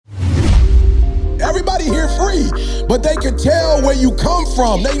but they can tell where you come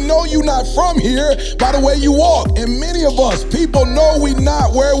from. They know you not from here by the way you walk. And many of us, people know we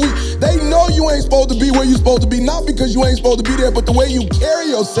not where they know you ain't supposed to be where you supposed to be, not because you ain't supposed to be there, but the way you carry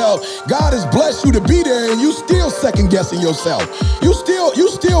yourself. God has blessed you to be there, and you still second guessing yourself. You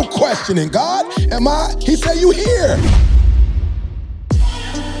still questioning, God, He said you here.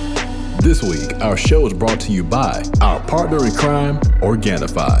 This week, our show is brought to you by our partner in crime,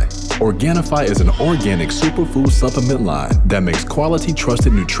 Organifi. Organifi is an organic superfood supplement line that makes quality,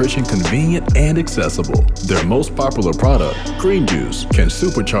 trusted nutrition convenient and accessible. Their most popular product, Green Juice, can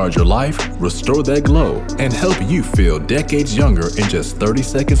supercharge your life, restore that glow, and help you feel decades younger in just 30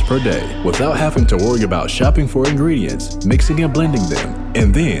 seconds per day without having to worry about shopping for ingredients, mixing and blending them,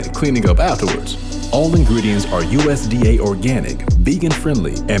 and then cleaning up afterwards. All ingredients are USDA organic,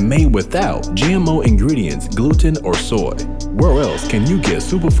 vegan-friendly, and made without GMO ingredients, gluten, or soy. Where else can you get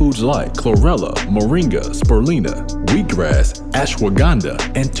superfoods like chlorella, moringa, spirulina, wheatgrass, ashwagandha,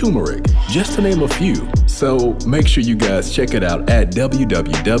 and turmeric, just to name a few? So make sure you guys check it out at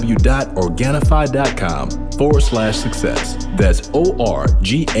www.organifi.com/success. That's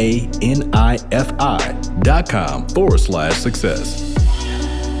ORGANIFI.com/success.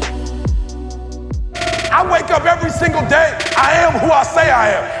 I wake up every single day. I am who I say I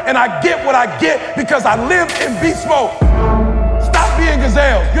am. And I get what I get because I live in beast mode. Stop being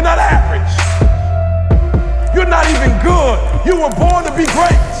gazelles. You're not average. You're not even good. You were born to be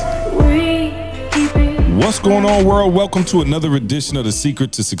great. What's going on, world? Welcome to another edition of the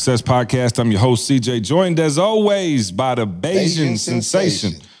Secret to Success podcast. I'm your host, CJ, joined as always by the Bayesian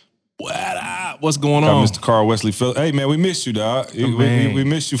sensation. What up? What's going on? Mr. Carl Wesley. Hey, man, we missed you, dog. We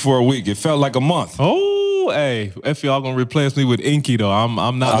missed you for a week. It felt like a month. Oh, hey, if y'all gonna replace me with Inky though, I'm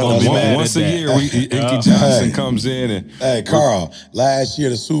not gonna be mad. Once a year, Inky Johnson comes in and. Hey, Carl. Last year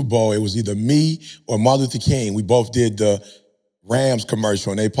the Super Bowl, it was either me or Martin Luther King. We both did the Rams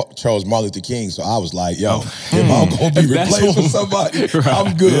commercial, and they chose Martin Luther King. So I was like, "Yo, if I'm gonna be replaced with somebody,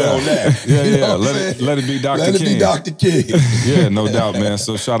 I'm good on that." Yeah. Let it be Dr. King. Let it be Dr. King. Yeah, no doubt, man.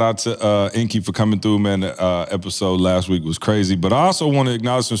 So shout out to Inky for coming through, man. The episode last week was crazy. But I also want to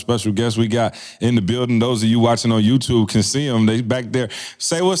acknowledge some special guests we got in the building. Those of you watching on YouTube can see them. They back there.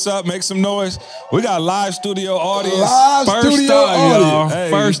 Say what's up. Make some noise. We got live studio audience. First time, y'all.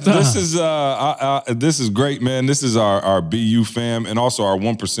 Hey, first time. This is great, man. This is our BU fam, and also our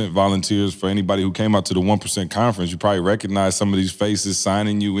 1% volunteers. For anybody who came out to the 1% conference, you probably recognize some of these faces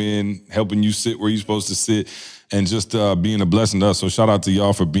signing you in, helping you sit where you're supposed to sit, and just being a blessing to us. So shout out to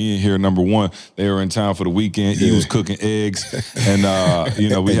y'all for being here. Number one, they were in town for the weekend. He was cooking eggs, and we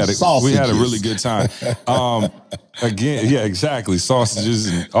had a really good time. Again, yeah, exactly. Sausages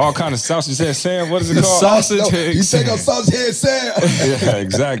and all kind of sausage head Sam. What is it called? Sausage head. You take a sausage head Sam. Yeah,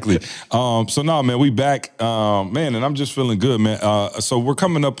 exactly. So no, man, we back, man, and I'm just feeling good, man. So we're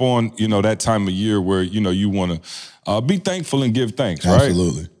coming up on that time of year where you want to be thankful and give thanks, right?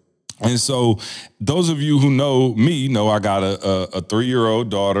 Absolutely. And so those of you who know me know I got a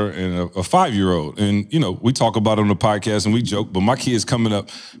 3-year-old daughter and a 5-year-old. And, we talk about it on the podcast and we joke, but my kid's coming up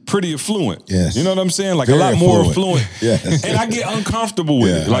pretty affluent. Yes. You know what I'm saying? Like very a lot more affluent. Yes. And I get uncomfortable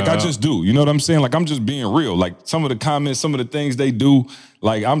with it. Like I just do. You know what I'm saying? Like I'm just being real. Like some of the comments, some of the things they do,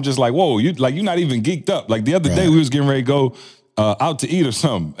 like I'm just like, whoa, you're not even geeked up. Like the other day we was getting ready to go out to eat or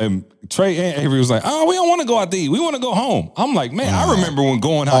something. And Trey and Avery was like, "Oh, we don't want to go out to eat. We want to go home." I'm like, man, I remember when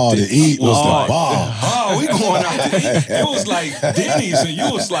going out to eat was like, oh, we going out to eat. It was like Denny's, and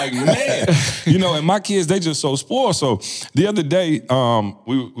you was like, man, and my kids, they just so spoiled. So the other day,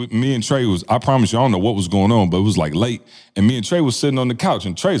 me and Trey I promise you, I don't know what was going on, but it was like late, and me and Trey was sitting on the couch,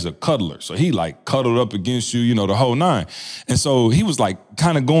 and Trey's a cuddler, so he like cuddled up against you, the whole nine. And so he was like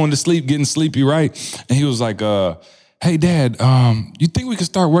kind of going to sleep, getting sleepy, right? And he was like, "Hey, Dad, you think we could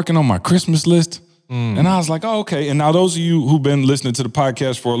start working on my Christmas list?" And I was like, "Oh, okay." And now those of you who've been listening to the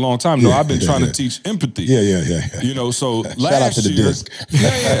podcast for a long time know I've been trying to teach empathy. Yeah. So Shout last out to the year, disc.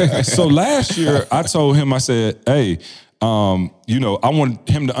 So last year I told him, I said, "Hey, I want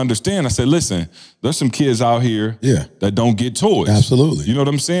him to understand." I said, "Listen, there's some kids out here that don't get toys." Absolutely. You know what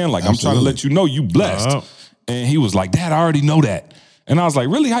I'm saying? Like I'm trying to let you know you blessed. And he was like, "Dad, I already know that." And I was like,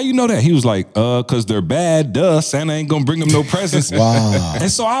 "Really? How you know that?" He was like, "Cause they're bad. Duh. Santa ain't gonna bring them no presents." Wow. And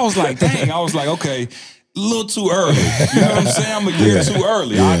so I was like, dang. I was like, okay. a little too early. You know what I'm saying? I'm a year too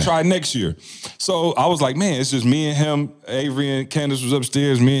early. Yeah. I'll try next year. So I was like, man, it's just me and him. Avery and Candace was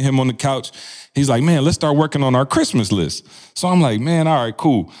upstairs, me and him on the couch. He's like, man, let's start working on our Christmas list. So I'm like, man, all right,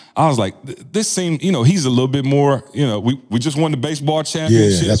 cool. I was like, this seemed, he's a little bit more, we just won the baseball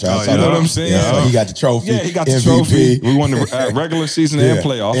championship. Yeah, that's right. You know what I'm saying? Yeah, he got the trophy. Yeah, he got the MVP. trophy. We won the regular season and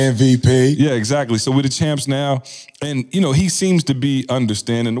playoffs. MVP. Yeah, exactly. So we're the champs now. And, he seems to be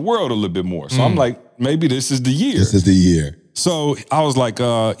understanding the world a little bit more. So I'm like, maybe this is the year. This is the year. So I was like,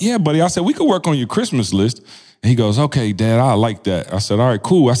 yeah, buddy. I said, we could work on your Christmas list. And he goes, okay, Dad, I like that. I said, all right,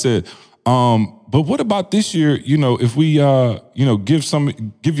 cool. I said, but what about this year, if we,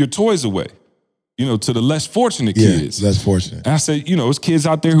 give your toys away, to the less fortunate kids. Yeah, less fortunate. And I said, it's kids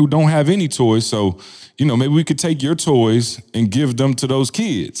out there who don't have any toys. So, maybe we could take your toys and give them to those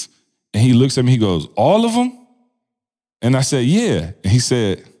kids. And he looks at me, he goes, all of them? And I said, yeah. And he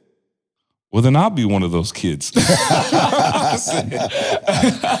said, well, then I'll be one of those kids. Makes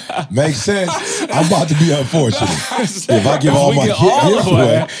sense. I'm about to be unfortunate. If I give all my kids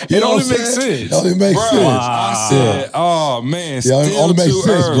away, it only makes sense. It only makes sense. I said, oh, man, it still only makes too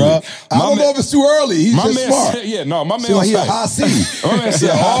sense, early. bro. I don't know if it's too early. He's My just man smart. Said, my man Seems like he a high C. My man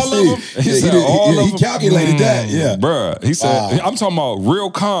said all of them. He said all of them. He calculated that, yeah. Bruh, he said, I'm talking about real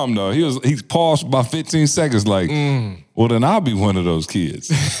calm, though. He paused for about 15 seconds like, well, then I'll be one of those kids.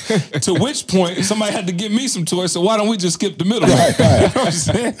 To which point, somebody had to give me some toys, so why don't we just skip the middle? Right. You know what I'm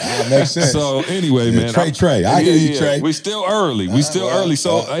saying? That makes sense. So anyway, man. Trey. I hear you, Trey. We still early. Early.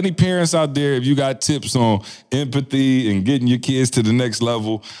 So any parents out there, if you got tips on empathy and getting your kids to the next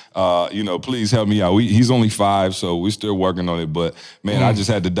level, please help me out. He's only 5, so we're still working on it. But, man, I just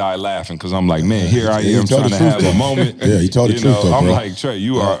had to die laughing because I'm like, man, here I am trying to have a moment. Yeah, he told the truth, though, I'm bro. like, Trey,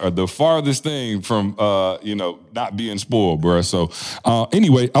 you are the farthest thing from, not being spoiled, bro. So,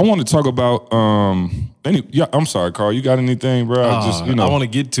 anyway, I want to talk about, I'm sorry, Carl, you got anything, bro? I want to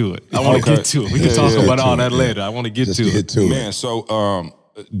get to it. We can talk about all that later. I want to get to it. Man, so,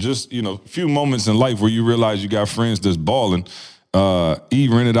 just, a few moments in life where you realize you got friends that's balling. E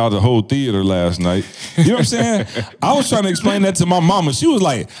rented out the whole theater last night. You know what I'm saying? I was trying to explain that to my mama. She was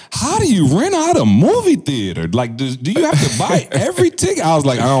like, how do you rent out a movie theater? Like, do you have to buy every ticket? I was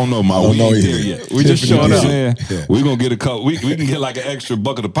like, I don't know, Ma. We ain't there yet. We just showing up. Yeah. We're going to get a couple. We can get like an extra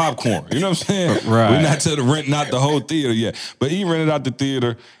bucket of popcorn. You know what I'm saying? Right. We're not to the renting out the whole theater yet. But E rented out the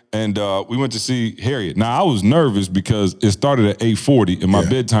theater. And we went to see Harriet. Now, I was nervous because it started at 8:40 and my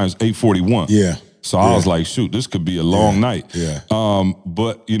bedtime's 8:41. Yeah. So I was like, shoot, this could be a long night. Yeah.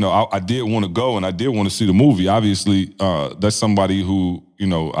 But, I did want to go and I did want to see the movie. Obviously, that's somebody who,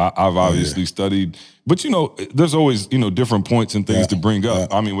 I've obviously studied. But, there's always, different points and things to bring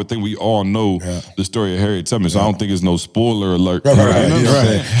up. I mean, I think we all know the story of Harriet Tubman, so I don't think it's no spoiler alert. Right.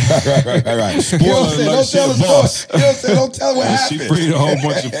 Spoiler alert, she a boss. Don't tell what happened. She freed a whole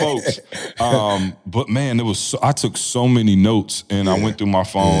bunch of folks. But man, I took so many notes and I went through my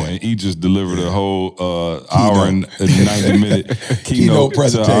phone and he just delivered a whole hour and 90-minute keynote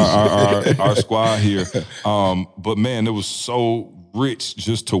presentation to our squad here. But man, it was so rich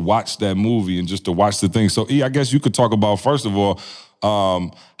just to watch that movie and just to watch the thing. So E, I guess you could talk about, first of all,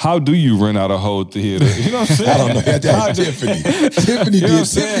 how do you rent out a whole theater? You know what I'm saying? I don't know. That's Tiffany. Tiffany did.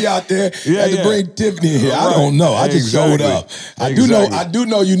 Tiffany out there had to bring Tiffany in here. I don't know. I just showed up. I do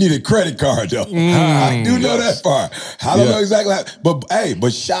know you need a credit card though. I do know that part. I don't know exactly how,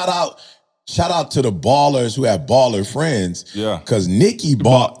 but shout out to the ballers who have baller friends. Yeah. Because Nikki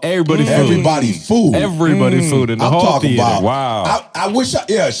bought everybody food. Everybody food in the whole theater. Wow. I wish shout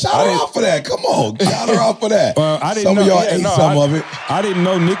her out for that. Come on. Shout her out for that. I didn't some know, of y'all ate some of it. I didn't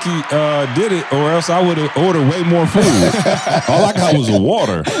know Nikki did it, or else I would have ordered way more food. All I got was a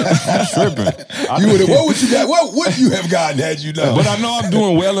water. I'm tripping. What would you got? What would you have gotten had you known? But I know I'm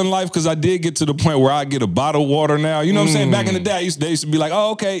doing well in life because I did get to the point where I get a bottled water now. You know what I'm saying? Back in the day, they used to be like,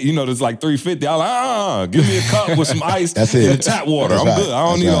 oh, okay. There's like $3.50. I was like, give me a cup with some ice and the tap water. I'm good. I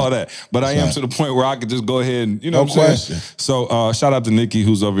don't need all that. But I am to the point where I could just go ahead and, you know what I'm saying? So shout out to Nikki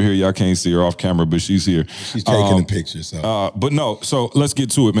who's over here. Y'all can't see her off camera, but she's here. She's taking the picture. So. But no, so let's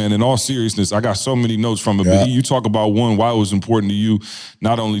get to it, man. In all seriousness, I got so many notes from it. But you talk about why it was important to you,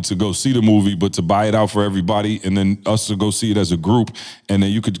 not only to go see the movie, but to buy it out for everybody, and then us to go see it as a group. And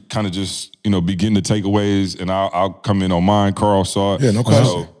then you could kind of just, begin the takeaways, and I'll come in on mine. Carl saw it. Yeah, no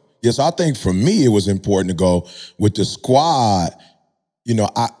question. So I think for me, it was important to go with the squad.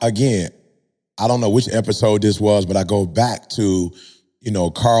 I don't know which episode this was, but I go back to,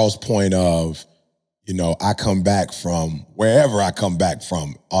 Carl's point of, you know, I come back from wherever I come back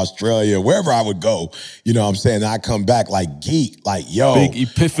from, Australia, wherever I would go, you know what I'm saying? I come back like geek, like, yo. Big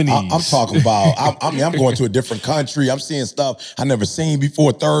epiphanies. I'm talking about, I'm going to a different country. I'm seeing stuff I never seen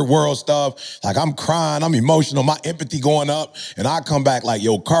before, third world stuff. Like, I'm crying, I'm emotional, my empathy going up. And I come back like,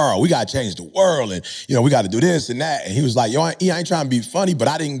 yo, Carl, we got to change the world. And, you know, we got to do this and that. And he was like, yo, I ain't trying to be funny, but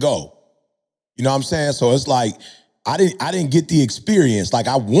I didn't go. You know what I'm saying? So it's like, I didn't get the experience. Like,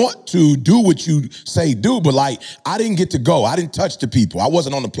 I want to do what you say do, but like, I didn't get to go. I didn't touch the people. I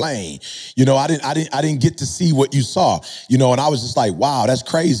wasn't on the plane. You know, I didn't get to see what you saw. You know, and I was just like, wow, that's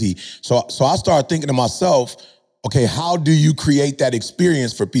crazy. So I started thinking to myself, okay, how do you create that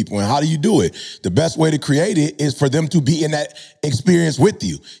experience for people, and how do you do it? The best way to create it is for them to be in that experience with you.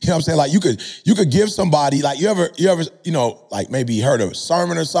 You know what I'm saying? Like, you could give somebody, like, you ever, you know, like maybe heard a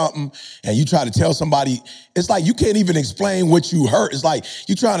sermon or something, and you try to tell somebody, it's like you can't even explain what you heard. It's like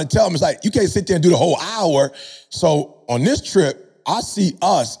you trying to tell them, it's like you can't sit there and do the whole hour. So on this trip, I see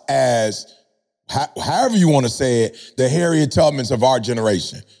us as, however you want to say it, the Harriet Tubmans of our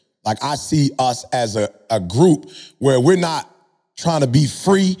generation. Like, I see us as a group where we're not trying to be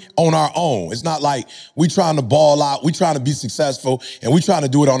free on our own. It's not like we trying to ball out, we trying to be successful, and we trying to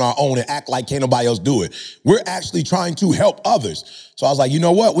do it on our own and act like can't nobody else do it. We're actually trying to help others. So I was like, you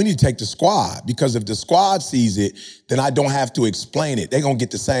know what? We need to take the squad, because if the squad sees it, then I don't have to explain it. They're going to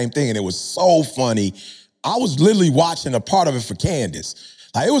get the same thing. And it was so funny. I was literally watching a part of it for Candace.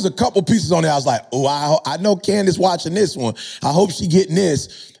 Like, it was a couple pieces on there. I was like, oh, I know Candace watching this one. I hope she getting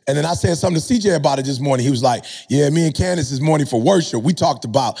this. And then I said something to CJ about it this morning. He was like, yeah, me and Candace this morning for worship, we talked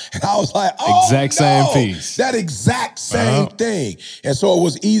about. And I was like, oh, exact same piece. That exact same thing. And so it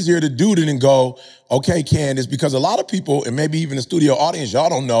was easier to do than go, okay, Candace, because a lot of people, and maybe even the studio audience, y'all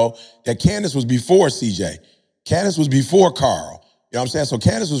don't know that Candace was before CJ. Candace was before Carl. You know what I'm saying? So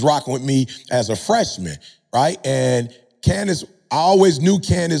Candace was rocking with me as a freshman, right? And Candace, I always knew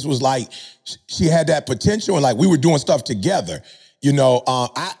Candace was like, she had that potential, and like we were doing stuff together. You know,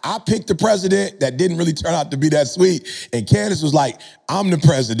 I picked the president that didn't really turn out to be that sweet. And Candace was like, I'm the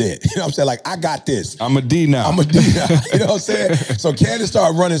president. You know what I'm saying? Like, I got this. I'm a D now. I'm a D now. You know what I'm saying? So Candace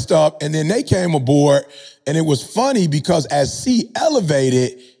started running stuff, and then they came aboard. And it was funny because as C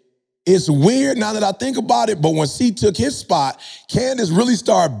elevated, it's weird now that I think about it, but when C took his spot, Candace really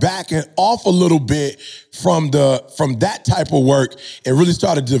started backing off a little bit from that type of work and really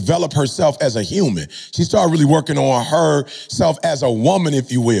started to develop herself as a human. She started really working on herself as a woman,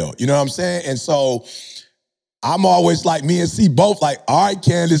 if you will. You know what I'm saying? And so I'm always like, me and C both like, all right,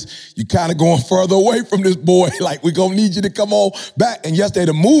 Candace, you kind of going further away from this boy. Like, we're going to need you to come on back. And yesterday,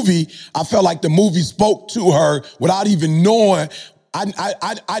 the movie, I felt like the movie spoke to her without even knowing.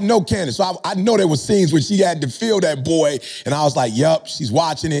 I know Candace, so I know there were scenes where she had to feel that boy, and I was like, yep, she's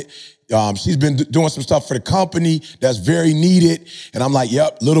watching it. She's been doing some stuff for the company that's very needed, and I'm like,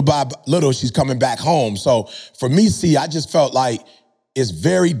 yep, little by little, she's coming back home. So for me, see, I just felt like it's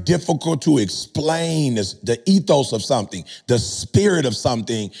very difficult to explain the ethos of something, the spirit of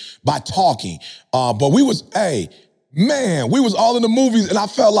something by talking. But we was all in the movies, and I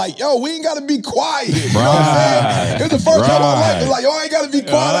felt like, yo, we ain't got to be quiet. You know what I'm saying? It was the first time I life. It was like, yo, I ain't got to be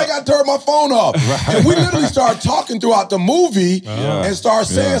quiet. I got to turn my phone off. And we literally started talking throughout the movie and started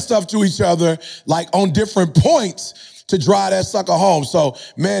saying stuff to each other, like on different points to drive that sucker home. So,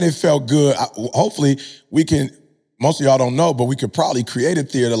 man, it felt good. Hopefully, we can. Most of y'all don't know, but we could probably create a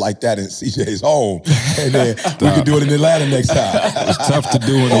theater like that in CJ's home. And then we could do it in Atlanta next time. It's tough to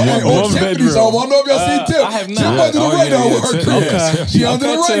do in one Tiffany's home. I don't know if y'all see Tiff. I have not. She under the radar with her crib. Okay. She under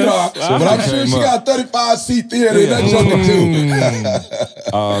the radar. But I'm sure she got a 35-seat theater in that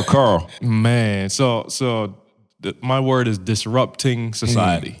joker too. Carl. Man, so my word is disrupting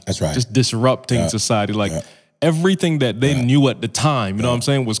society. That's right. Just disrupting society. Like, everything that they knew at the time, you know what I'm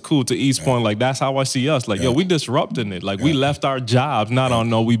saying, was cool. To E's point, like, that's how I see us. Like, yo, we disrupting it. Like, we left our jobs, not on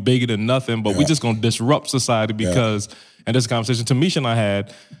no, we bigger than nothing, but we just gonna disrupt society because, and this conversation Tamisha and I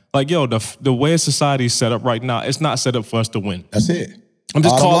had, like, yo, the way society is set up right now, it's not set up for us to win. That's it. I'm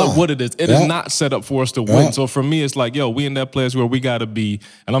just calling it what it is. It is not set up for us to win. So for me, it's like, yo, we in that place where we gotta be,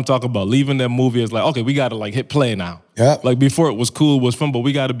 and I'm talking about leaving that movie. It's like, okay, we gotta like hit play now. Like, before it was cool, it was fun, but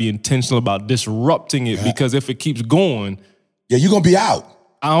we gotta be intentional about disrupting it because if it keeps going, you're gonna be out.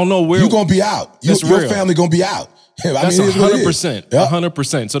 I don't know where you're gonna be out. Your family gonna be out. That's 100%.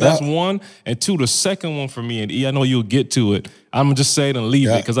 100%. So that's one. And two, the second one for me, and E, I know you'll get to it. I'm going to just say it and leave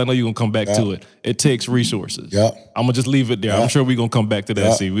it because I know you're going to come back to it. It takes resources. I'm going to just leave it there. I'm sure we're going to come back to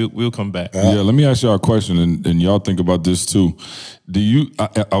that. See, we'll come back. Let me ask y'all a question, and y'all think about this too.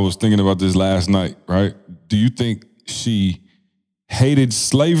 I was thinking about this last night, right? Do you think she hated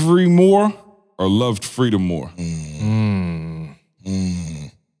slavery more or loved freedom more?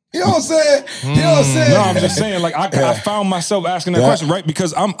 You know what I'm saying? You know what I'm saying? No, I'm just saying, like, I found myself asking that question, right?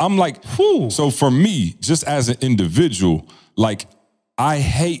 Because I'm like, so for me, just as an individual, like, I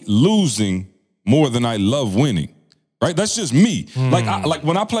hate losing more than I love winning. Right? That's just me. Like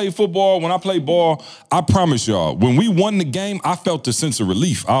when I play football, when I play ball, I promise y'all, when we won the game, I felt a sense of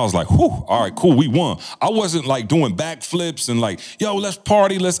relief. I was like, whew, all right, cool, we won. I wasn't like doing backflips and like, yo, let's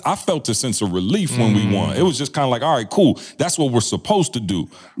party, I felt a sense of relief when we won. It was just kind of like, all right, cool, that's what we're supposed to do,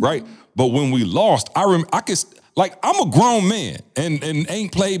 right? But when we lost, like, I'm a grown man and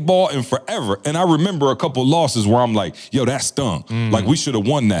ain't played ball in forever. And I remember a couple losses where I'm like, yo, that stung. Like, we should have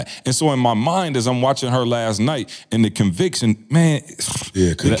won that. And so in my mind, as I'm watching her last night, and the conviction, man,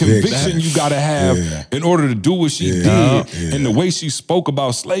 the conviction you got to have in order to do what she did and the way she spoke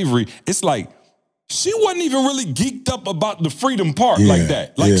about slavery, it's like, she wasn't even really geeked up about the freedom part like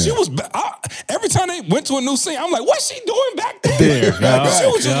that. Like, she was, every time they went to a new scene, I'm like, what's she doing back there? She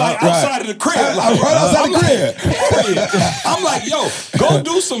was just like outside of the crib. Like, right outside the crib. I'm like, yo, go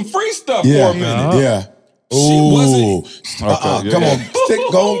do some free stuff for a minute. Yeah. She wasn't. Come on, give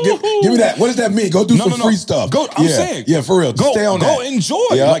me that. What does that mean? Go do some free stuff. I'm saying, for real. Stay on that. Go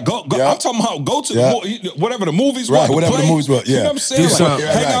enjoy. Like, go. I'm talking about go to whatever the movies were. Whatever the movies were. You know what I'm saying? Like,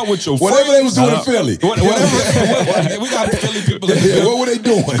 hang out with your friends. Whatever they was doing in Philly. Whatever. We got Philly people. What were they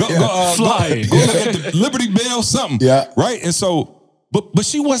doing? Flying. Go look at the Liberty Bell, something. Yeah. Right. And so. But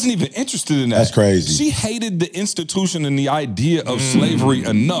she wasn't even interested in that. That's crazy. She hated the institution and the idea of slavery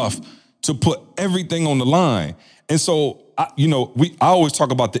enough to put everything on the line. And so, I always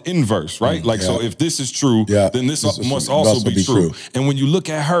talk about the inverse, right? So if this is true, then this must also be true. And when you look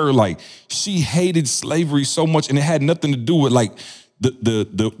at her, like, she hated slavery so much, and it had nothing to do with, like,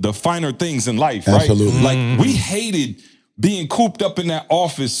 the finer things in life, right? Absolutely. Like, we hated being cooped up in that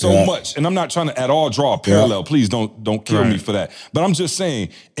office so much. And I'm not trying to at all draw a parallel. Please don't kill me for that. But I'm just saying,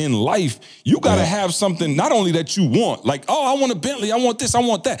 in life, you got to have something not only that you want, like, oh, I want a Bentley, I want this, I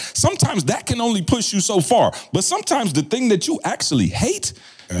want that. Sometimes that can only push you so far. But sometimes the thing that you actually hate,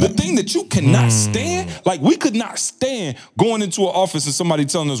 the thing that you cannot stand, like, we could not stand going into an office and somebody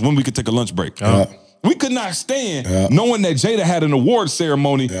telling us when we could take a lunch break. We could not stand knowing that Jada had an award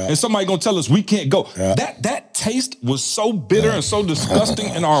ceremony and somebody gonna tell us we can't go. That taste was so bitter and so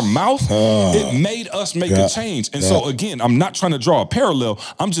disgusting in our mouth, it made us make a change. And so again, I'm not trying to draw a parallel.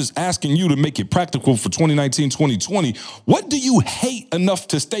 I'm just asking you to make it practical for 2019, 2020. What do you hate enough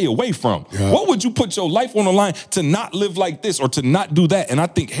to stay away from? What would you put your life on the line to not live like this or to not do that? And I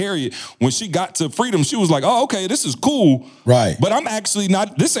think Harriet, when she got to freedom, she was like, oh, okay, this is cool. Right. But I'm actually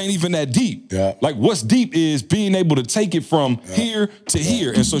not, this ain't even that deep. Like, what's deep is being able to take it from here to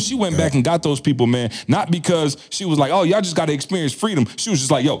here. And so she went back and got those people, man, not because she was like, oh, y'all just got to experience freedom. She was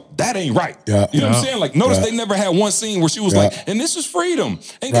just like, yo, that ain't right. You know what I'm saying? Like, notice they never had one scene where she was like, and this is freedom.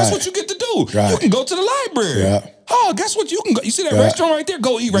 And guess what you get to do? You can go to the library. Oh, guess what? You can go. You see that restaurant right there?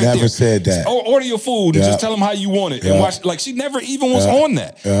 Go eat right there. Never said that. Or order your food and just tell them how you want it. And watch. Like, she never even was on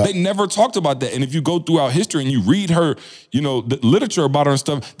that. They never talked about that. And if you go throughout history and you read her, the literature about her and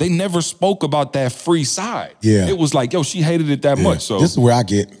stuff, they never spoke about that free side. It was like, yo, she hated it that much. So this is where I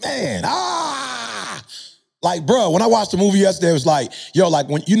get, man, like, bro, when I watched the movie yesterday, it was like, yo, like,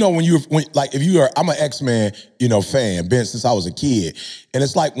 I'm an X-Men, fan, been since I was a kid. And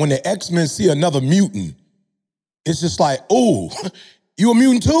it's like when the X-Men see another mutant, it's just like, ooh, you a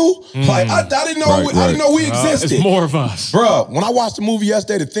mutant too? Like, I didn't know I didn't know we existed. It's more of us. Bro, when I watched the movie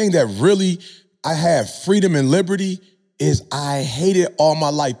yesterday, the thing that really I had freedom and liberty is I hated all my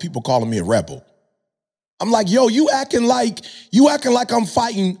life people calling me a rebel. I'm like, yo, you acting like I'm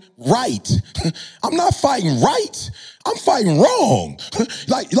fighting right. I'm not fighting right. I'm fighting wrong.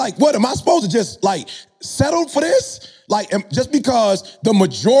 like what, am I supposed to just like settle for this? Like, just because the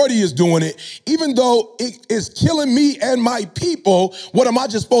majority is doing it, even though it is killing me and my people, what am I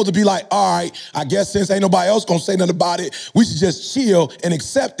just supposed to be like, all right, I guess since ain't nobody else gonna say nothing about it, we should just chill and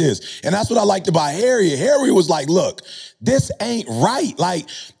accept this. And that's what I liked about Harriet. Harriet was like, look, this ain't right. Like,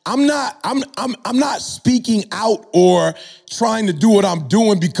 I'm not speaking out or trying to do what I'm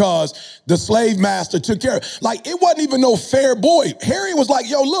doing because the slave master took care of it. Like, it wasn't even no fair boy. Harriet was like,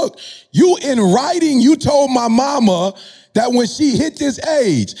 yo, look, you in writing, you told my mama that when she hit this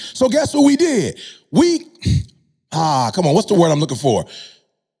age. So guess what we did? Come on, what's the word I'm looking for?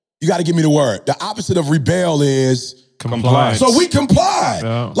 You got to give me the word. The opposite of rebel is compliance. So we complied.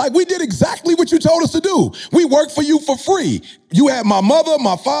 Yeah. Like, we did exactly what you told us to do. We worked for you for free. You had my mother,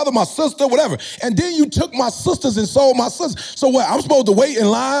 my father, my sister, whatever. And then you took my sisters and sold my sisters. So what, I'm supposed to wait in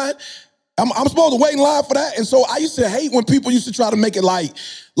line I'm supposed to wait in line for that. And so I used to hate when people used to try to make it like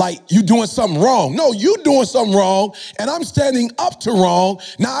you doing something wrong. No, you doing something wrong, and I'm standing up to wrong.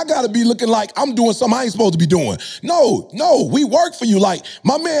 Now I gotta be looking like I'm doing something I ain't supposed to be doing. No, we work for you. Like,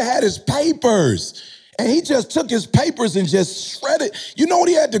 my man had his papers, and he just took his papers and just shredded. You know what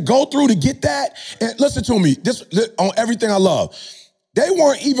he had to go through to get that? And listen to me, this on everything I love. They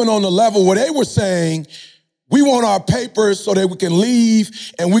weren't even on the level where they were saying, we want our papers so that we can leave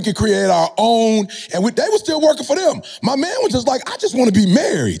and we can create our own. And they were still working for them. My man was just like, I just want to be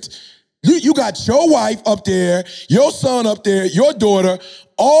married. You got your wife up there, your son up there, your daughter.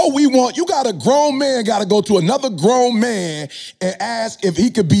 All we want, you got a grown man got to go to another grown man and ask if he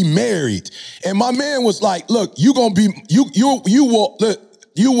could be married. And my man was like, look, you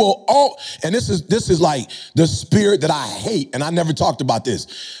will all, and this is like the spirit that I hate, and I never talked about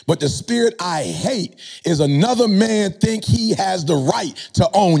this, but the spirit I hate is another man think he has the right to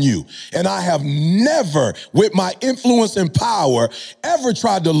own you. And I have never, with my influence and power, ever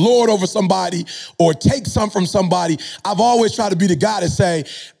tried to lord over somebody or take something from somebody. I've always tried to be the guy to say,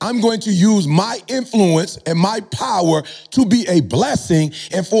 I'm going to use my influence and my power to be a blessing.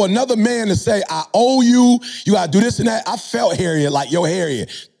 And for another man to say, I owe you, you got to do this and that. I felt Harriet like, yo, Harriet,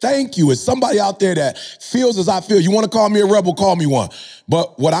 thank you. It's somebody out there that feels as I feel. You want to call me a rebel, call me one.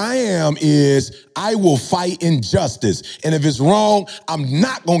 But what I am is I will fight injustice. And if it's wrong, I'm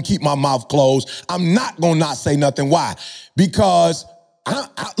not going to keep my mouth closed. I'm not going to not say nothing. Why? Because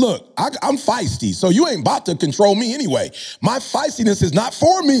I'm feisty, so you ain't about to control me anyway. My feistiness is not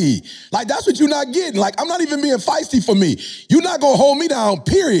for me. Like, that's what you're not getting. Like, I'm not even being feisty for me. You're not going to hold me down,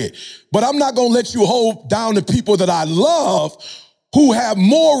 period. But I'm not going to let you hold down the people that I love, who have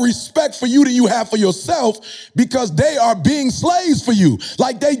more respect for you than you have for yourself, because they are being slaves for you.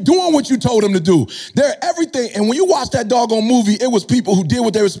 Like, they doing what you told them to do. They're everything. And when you watch that doggone movie, it was people who did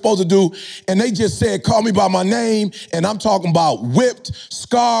what they were supposed to do, and they just said, call me by my name, and I'm talking about whipped,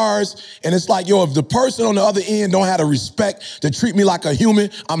 scars, and it's like, yo, if the person on the other end don't have the respect to treat me like a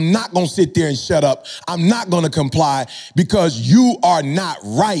human, I'm not gonna sit there and shut up. I'm not gonna comply, because you are not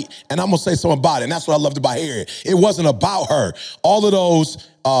right, and I'm gonna say something about it, and that's what I loved about Harriet. It wasn't about her. All of those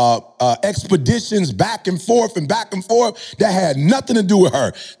expeditions back and forth that had nothing to do with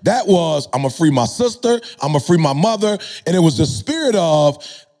her. That was, I'm gonna free my sister, I'm gonna free my mother, and it was the spirit of,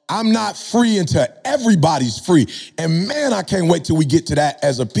 I'm not free until everybody's free. And man, I can't wait till we get to that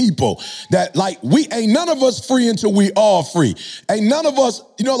as a people. That like, we ain't none of us free until we all free. Ain't none of us,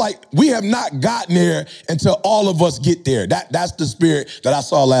 we have not gotten there until all of us get there. That's the spirit that I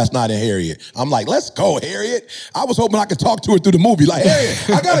saw last night in Harriet. I'm like, let's go, Harriet. I was hoping I could talk to her through the movie. Like, Harriet,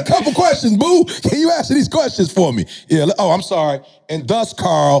 I got a couple questions, boo. Can you answer these questions for me? Yeah, I'm sorry. And thus,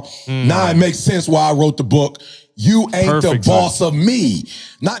 Carl, now it makes sense why I wrote the book. You ain't Perfect the boss sense. Of me.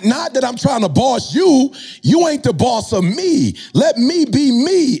 Not that I'm trying to boss you. You ain't the boss of me. Let me be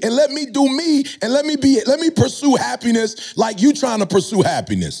me, and let me do me, and let me pursue happiness like you trying to pursue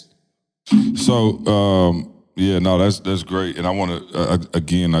happiness. So, that's great. And I want to,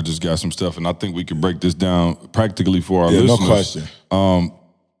 again, I just got some stuff, and I think we can break this down practically for our listeners. No question.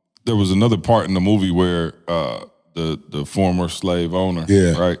 There was another part in the movie where the former slave owner,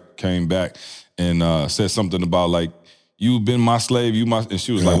 right, came back and said something about like, you've been my slave, and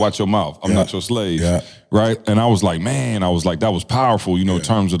she was like, watch your mouth, I'm not your slave, right? And I was like, that was powerful, in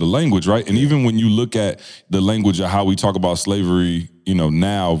terms of the language, right? And even when you look at the language of how we talk about slavery,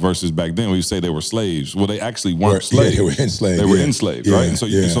 now versus back then, we say they were slaves. Well, they actually weren't slaves. They were enslaved. They were enslaved, right? And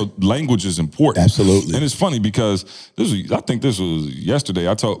so language is important. Absolutely. And it's funny because I think this was yesterday,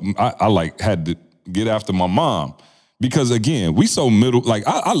 I had to get after my mom. Because again, we so middle, like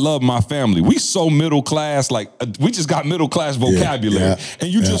I love my family. We so middle class, like we just got middle class vocabulary.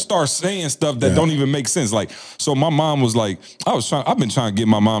 And you just start saying stuff that don't even make sense. Like, so my mom was like, I've been trying to get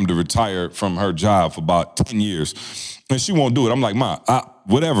my mom to retire from her job for about 10 years. And she won't do it. I'm like, Ma,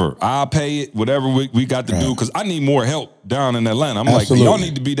 whatever, I'll pay it, whatever we got to do, because I need more help down in Atlanta. I'm like, y'all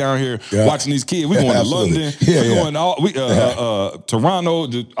need to be down here watching these kids. We going to London, we going Toronto,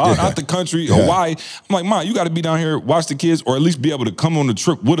 out the country, Hawaii. I'm like, Ma, you got to be down here, watch the kids, or at least be able to come on the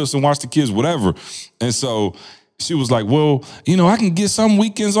trip with us and watch the kids, whatever. And so she was like, well, I can get some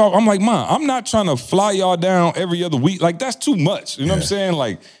weekends off. I'm like, Ma, I'm not trying to fly y'all down every other week. Like, that's too much. You know what I'm saying?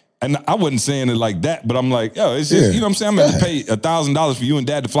 Like, and I wasn't saying it like that, but I'm like, yo, it's just, you know what I'm saying? I'm going to pay $1,000 for you and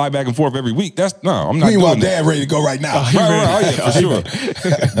Dad to fly back and forth every week. I'm not doing that. Dad ready to go right now. For sure.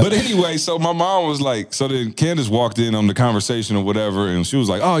 But anyway, so my mom was like, so then Candace walked in on the conversation or whatever, and she was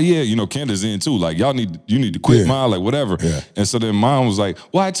like, oh yeah, Candace in too. Like, you need to quit, Ma, like whatever. And so then Mom was like,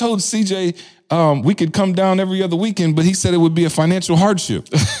 well, I told CJ, we could come down every other weekend, but he said it would be a financial hardship.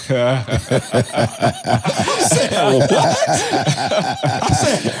 I said, what? I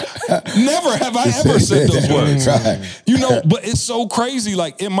said, never have I ever said those words. Right. You know, but it's so crazy.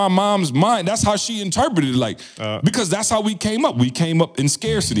 Like in my mom's mind, that's how she interpreted it. Like, because that's how we came up. We came up in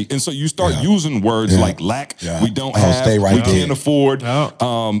scarcity. And so you start using words like lack, we don't have, we can't afford,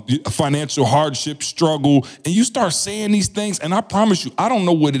 financial hardship, struggle. And you start saying these things. And I promise you, I don't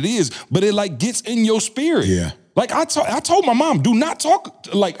know what it is, but it like gets in your spirit. Yeah. Like I told my mom, do not talk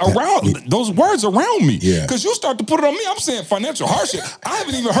like around those words around me. Yeah. Because you start to put it on me. I'm saying financial hardship. I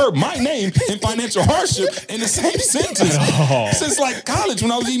haven't even heard my name in financial hardship in the same sentence since like college when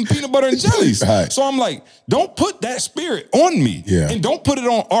I was eating peanut butter and jellies. Right. So I'm like, don't put that spirit on me. Yeah. And don't put it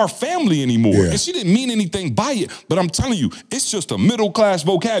on our family anymore. Yeah. And she didn't mean anything by it. But I'm telling you, it's just a middle class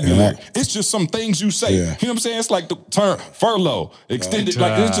vocabulary. Yeah. It's just some things you say. Yeah. You know what I'm saying? It's like the term furlough, extended,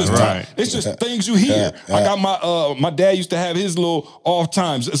 like it's just it's just things you hear. I got my dad used to have his little off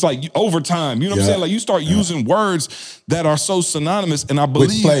times. It's like overtime. You know what I'm saying? Like you start using words that are so synonymous, and I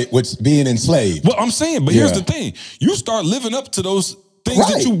believe with being enslaved. Well, I'm saying, but here's the thing: you start living up to those things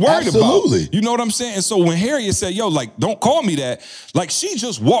that you worried about. You know what I'm saying? And so when Harriet said, "Yo, like, don't call me that," like she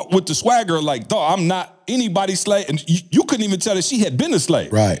just walked with the swagger, like, "Dog, I'm not anybody's slave," and you couldn't even tell that she had been a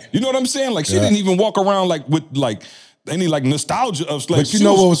slave. Right? You know what I'm saying? Like she didn't even walk around like with like any like nostalgia of slaves. But you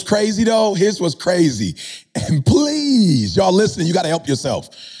know what was crazy though? His was crazy. And please, y'all listening, you got to help yourself.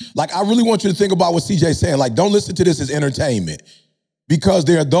 Like I really want you to think about what CJ's saying. Like don't listen to this as entertainment. Because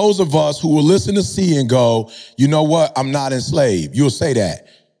there are those of us who will listen to C and go, you know what? I'm not enslaved. You'll say that.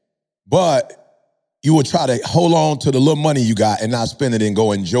 But you will try to hold on to the little money you got and not spend it and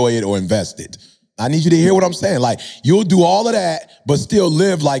go enjoy it or invest it. I need you to hear what I'm saying. Like, you'll do all of that, but still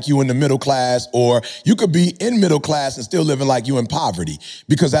live like you in the middle class, or you could be in middle class and still living like you in poverty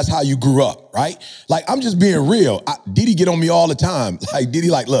because that's how you grew up, right? Like, I'm just being real. Didi get on me all the time. Like, Didi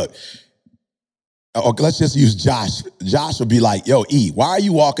like, look, let's just use Josh. Josh will be like, yo, E, why are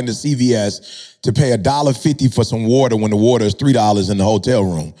you walking to CVS to pay $1.50 for some water when the water is $3 in the hotel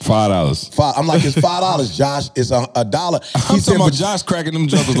room? $5. I'm like, it's $5, Josh. It's $1. I'm talking about Josh cracking them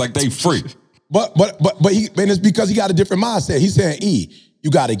jokers like they free. But it's because he got a different mindset. He's saying, E,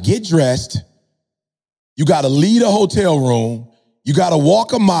 you got to get dressed. You got to leave a hotel room. You got to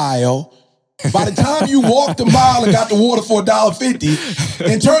walk a mile. By the time you walked a mile and got the water for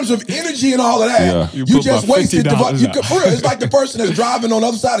 $1.50, in terms of energy and all of that, you just wasted for real. It's like the person that's driving on the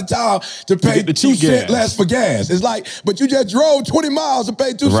other side of town to pay 2 cents less for gas. It's like, but you just drove 20 miles to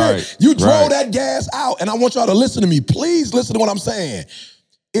pay 2 cents. You drove that gas out, and I want y'all to listen to me. Please listen to what I'm saying.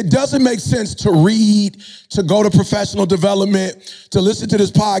 It doesn't make sense to read, to go to professional development, to listen to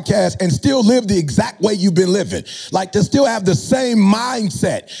this podcast and still live the exact way you've been living. Like to still have the same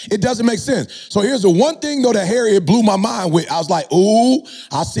mindset. It doesn't make sense. So here's the one thing though that Harriet blew my mind with. I was like, ooh,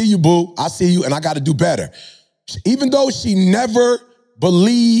 I see you, boo. I see you, and I got to do better. Even though she never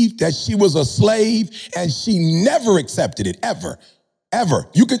believed that she was a slave and she never accepted it, ever.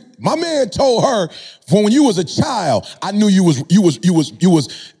 My man told her when you was a child, I knew you was,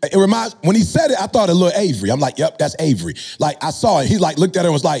 it reminds, when he said it, I thought of little Avery. I'm like, yep, that's Avery. Like I saw it. He like looked at her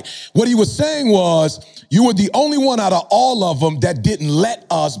and was like, what he was saying was, you were the only one out of all of them that didn't let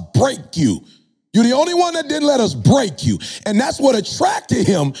us break you. You're the only one that didn't let us break you. And that's what attracted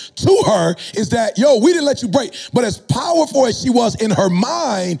him to her is that, yo, we didn't let you break. But as powerful as she was in her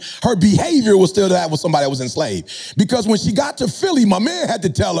mind, her behavior was still that with somebody that was enslaved. Because when she got to Philly, my man had to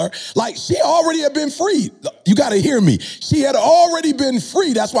tell her, like, she already had been freed. You got to hear me. She had already been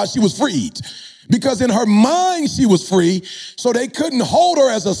free. That's why she was freed. Because in her mind, she was free, so they couldn't hold her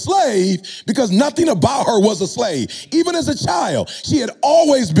as a slave because nothing about her was a slave. Even as a child, she had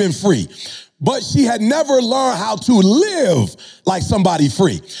always been free. But she had never learned how to live like somebody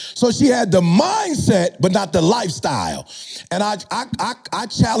free. So she had the mindset, but not the lifestyle. And I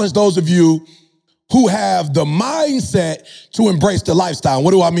challenge those of you who have the mindset to embrace the lifestyle.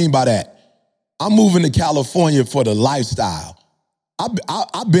 What do I mean by that? I'm moving to California for the lifestyle.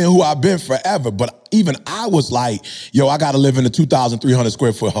 I've been who I've been forever, but even I was like, yo, I got to live in a 2,300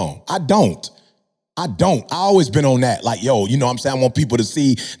 square foot home. I don't. I always been on that. Like, yo, you know what I'm saying? I want people to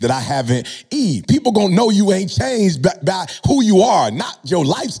see that I haven't. People gonna know you ain't changed by who you are, not your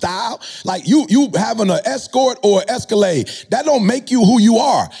lifestyle. Like you having an Escort or Escalade, that don't make you who you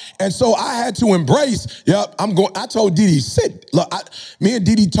are. And so I had to embrace, I told Didi, sit. Look, me and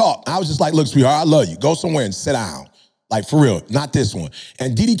Didi talked. I was just like, look, sweetheart, I love you. Go somewhere and sit down. Like, for real, not this one.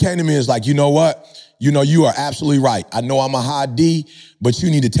 And Didi came to me and was like, you know what? You know, you are absolutely right. I know I'm a high D, but you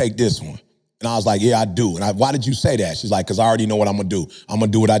need to take this one. And I was like, yeah, I do. And why did you say that? She's like, because I already know what I'm going to do. I'm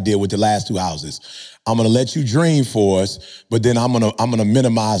going to do what I did with the last 2 houses. I'm going to let you dream for us, but then I'm going to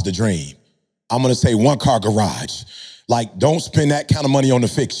minimize the dream. I'm going to say 1-car garage. Like, don't spend that kind of money on the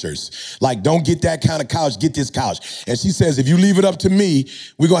fixtures. Like, don't get that kind of couch, get this couch. And she says, if you leave it up to me,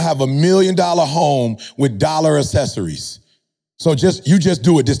 we're going to have $1 million home with dollar accessories. So you just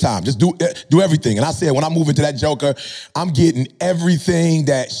do it this time. Just do everything. And I said, when I move into that joker, I'm getting everything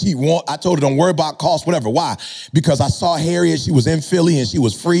that she wants. I told her, don't worry about cost, whatever. Why? Because I saw Harriet. She was in Philly and she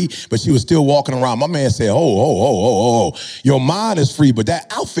was free, but she was still walking around. My man said, oh. Your mind is free, but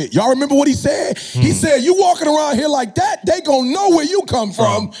that outfit, y'all remember what he said? He said, you walking around here like that, they gonna know where you come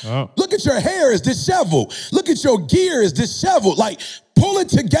from. Look at your hair is disheveled. Look at your gear is disheveled. Like, pull it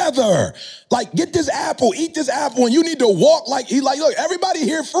together. Like, get this apple, eat this apple, and you need to walk like, look, everybody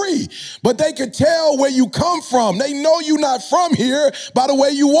here free, but they could tell where you come from. They know you not from here by the way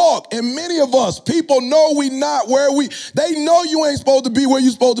you walk. And many of us, people know we not they know you ain't supposed to be where you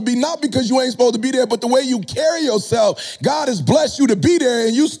supposed to be, not because you ain't supposed to be there, but the way you carry yourself. God has blessed you to be there,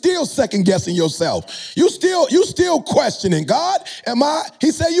 and you still second guessing yourself. You still questioning, God,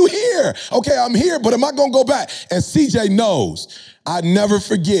 he said, you here. Okay, I'm here, but am I gonna go back? And CJ knows. I never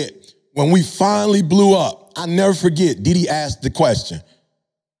forget when we finally blew up. I never forget. Didi asked the question.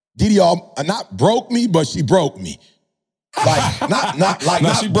 Didi not broke me, but she broke me. Like not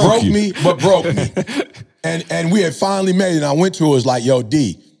broke me, but broke me. And we had finally made it. And I went to her, was like, yo,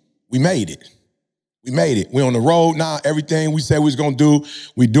 D, we made it. We made it. We're on the road now. Everything we said we was gonna do,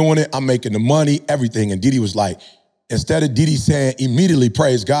 we doing it. I'm making the money, everything. And Didi was like, instead of Didi saying immediately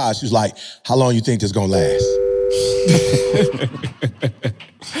praise God, she was like, how long you think this gonna last?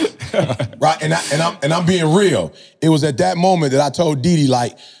 Right, and I'm being real. It was at that moment that I told Didi,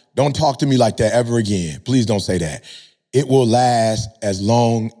 like, don't talk to me like that ever again. Please don't say that. It will last as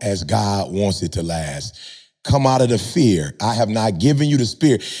long as God wants it to last. Come out of the fear. I have not given you the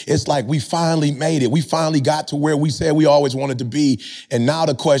spirit. It's like we finally made it. We finally got to where we said we always wanted to be. And now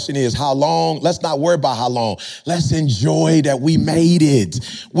the question is, how long? Let's not worry about how long. Let's enjoy that we made it.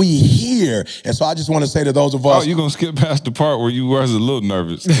 We here. And so I just want to say to those of us. Oh, you're going to skip past the part where you was a little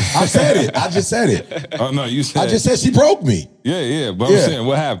nervous. I said it. I just said it. Oh, no, you said I just said she broke me. Yeah, but I'm saying,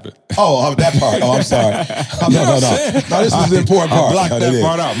 what happened? Oh, that part. Oh, I'm sorry. No, this is the important part. I blocked that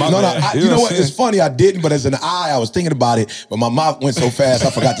part out. You know what? It's funny, I didn't, but as an I was thinking about it, but my mouth went so fast,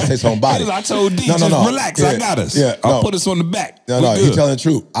 I forgot to say something about it. I told D, just relax, I got us. I'll put us on the back. No, you're telling the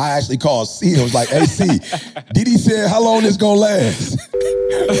truth. I actually called C and was like, hey, C, Didi said, how long this gonna last?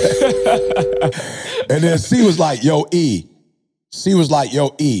 And then C was like, yo, E. C was like,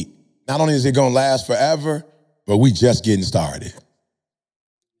 yo, E, not only is it gonna last forever, but we just getting started.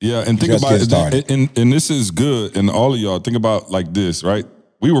 Yeah, and think about it, and this is good, and all of y'all, think about like this, right?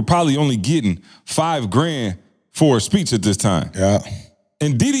 We were probably only getting $5,000 for a speech at this time. Yeah.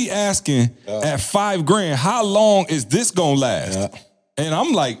 And Didi asking at $5,000, how long is this gonna last? Yeah. And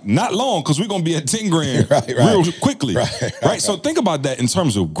I'm like, not long, because we're gonna be at $10,000 real quickly, right? So think about that in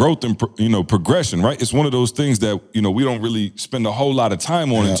terms of growth and progression, right? It's one of those things that we don't really spend a whole lot of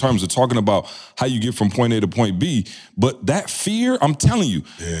time on in terms of talking about how you get from point A to point B. But that fear, I'm telling you,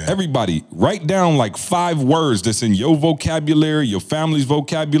 everybody, write down like 5 words that's in your vocabulary, your family's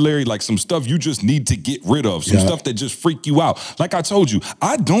vocabulary, like some stuff you just need to get rid of, some stuff that just freak you out. Like I told you,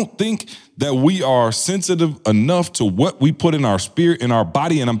 I don't think that we are sensitive enough to what we put in our spirit, in our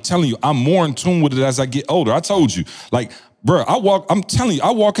body. And I'm telling you, I'm more in tune with it as I get older. I told you, like, bro, I'm telling you, I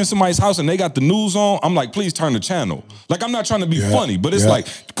walk in somebody's house and they got the news on. I'm like, please turn the channel. Like, I'm not trying to be funny, but it's like,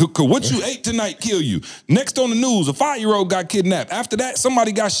 could what you ate tonight kill you? Next on the news, a 5-year-old got kidnapped. After that,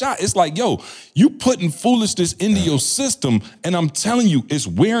 somebody got shot. It's like, yo, you putting foolishness into your system. And I'm telling you, it's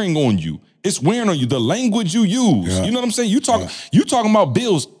wearing on you. It's wearing on you, the language you use. You know what I'm saying? You talking about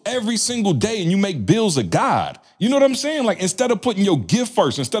bills every single day and you make bills of God. You know what I'm saying? Like, instead of putting your gift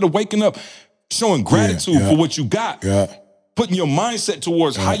first, instead of waking up showing gratitude for what you got, putting your mindset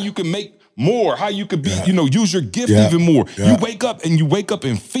towards how you can make more, how you could be, use your gift even more. You wake up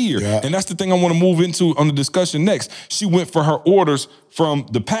in fear. And that's the thing I want to move into on the discussion next. She went for her orders from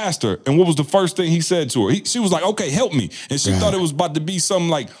the pastor. And what was the first thing he said to her? She was like, okay, help me. And she thought it was about to be something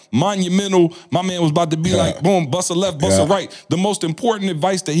like monumental. My man was about to be like, boom, bust a left, bust a right. The most important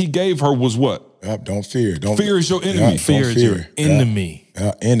advice that he gave her was what? Don't fear. Fear is your enemy. Fear is your enemy.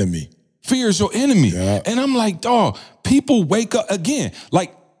 Enemy. Fear is your enemy. And I'm like, dog, people wake up again.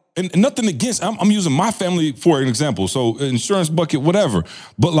 Like, and nothing against, I'm using my family for an example. So insurance bucket, whatever.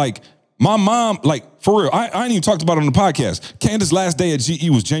 But like my mom, like for real, I ain't even talked about it on the podcast. Candace's last day at GE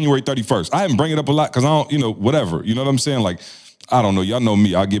was January 31st. I haven't bring it up a lot because I don't, whatever. You know what I'm saying? Like I don't know. Y'all know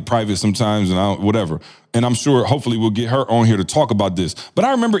me. I get private sometimes and whatever. And I'm sure, hopefully, we'll get her on here to talk about this. But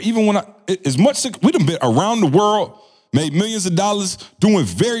I remember even when as much, we done been around the world, made millions of dollars, doing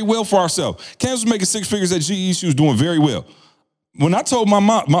very well for ourselves. Candace was making 6 figures at GE. She was doing very well. When I told my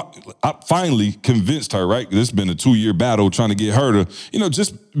mom, I finally convinced her, right? This has been a 2-year battle trying to get her to,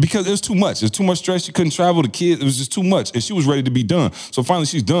 just because it was too much. It was too much stress. She couldn't travel. The kids, it was just too much. And she was ready to be done. So finally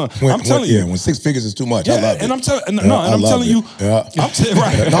she's done. I'm telling you. When 6 figures is too much, I love it. And I'm telling you. Yeah. I'm telling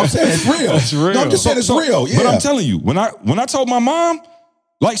right. No, I'm saying it's real. It's real. No, I'm just saying it's real. Yeah. But I'm telling you, when I told my mom,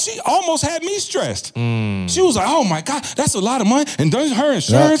 like, she almost had me stressed. She was like, oh my God, that's a lot of money. And don't her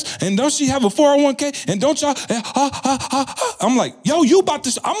insurance, and don't she have a 401k? And don't y'all, I'm like, yo, you about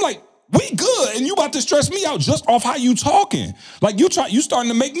to, I'm like, we good, and you about to stress me out just off how you talking. Like, you starting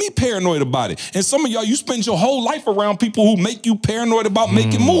to make me paranoid about it. And some of y'all, you spend your whole life around people who make you paranoid about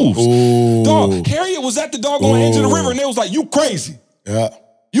making moves. Ooh. Dog, Harriet was at the doggone edge of the river, and they was like, you crazy. Yeah.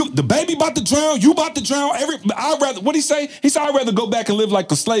 The baby about to drown, you about to drown. What'd he say? He said, I'd rather go back and live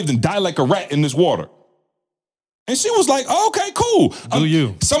like a slave than die like a rat in this water. And she was like, oh, okay, cool. Do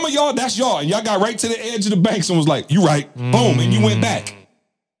you? Some of y'all, that's y'all. And y'all got right to the edge of the banks and was like, you right. Boom. And you went back.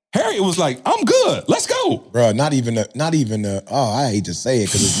 Harriet was like, I'm good. Let's go. Bro, not even the, I hate to say it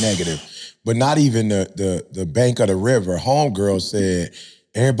because it's negative, but not even the bank of the river. Homegirl said,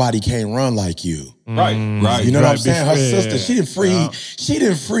 everybody can't run like you. Right. You know what I'm saying? Her sister, she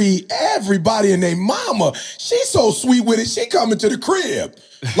didn't free everybody and their mama. She's so sweet with it. She coming to the crib.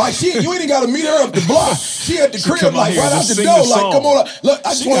 Like, you ain't got to meet her up the block. She at the crib, like, right out the door. Like, come on. Look,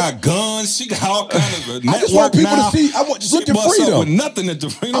 she got guns. She got all kinds of I just want people now. to see. Look at freedom. With nothing at the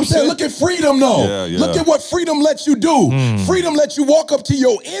freedom. I'm saying, look at freedom, though. Yeah. Look at what freedom lets you do. Freedom lets you walk up to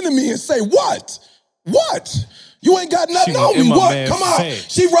your enemy and say, what? What? You ain't got nothing on me. What? Come on.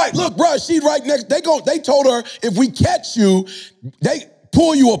 She right. Look, bro, she right next. They told her, if we catch you, they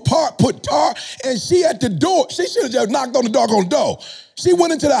pull you apart, put tar, and she at the door. She should have just knocked on the doggone door. She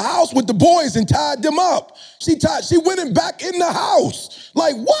went into the house with the boys and tied them up. She went in back in the house.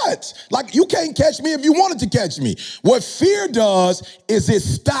 Like, what? Like, you can't catch me if you wanted to catch me. What fear does is it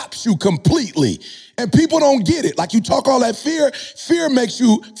stops you completely. And people don't get it. Like, you talk all that fear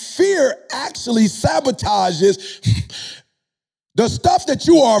actually sabotages the stuff that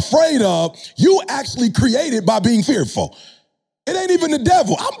you are afraid of. You actually created by being fearful. It ain't even the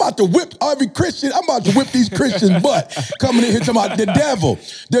devil. I'm about to whip every Christian. I'm about to whip these Christians' butt coming in here talking about the devil.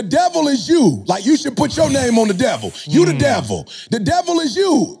 The devil is you. Like, you should put your name on the devil. You the devil. The devil is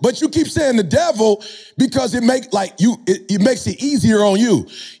you. But you keep saying the devil because it makes it easier on you.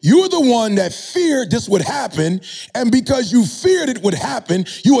 You're the one that feared this would happen, and because you feared it would happen,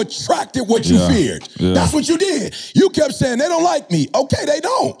 you attracted what you feared. Yeah. That's what you did. You kept saying, they don't like me. Okay, they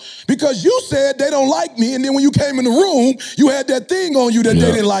don't. Because you said they don't like me, and then when you came in the room, you had that thing on you that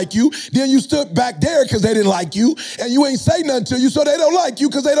they didn't like you. Then you stood back there because they didn't like you, and you ain't say nothing to you, so they don't like you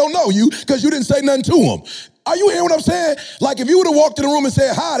because they don't know you, because you didn't say nothing to them. Are you hearing what I'm saying? Like, if you would have walked in the room and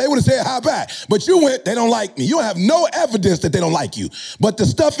said hi, they would have said hi back. But you went, they don't like me. You have no evidence that they don't like you. But the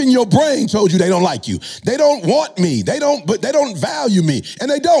stuff in your brain told you they don't like you. They don't want me. They don't value me. And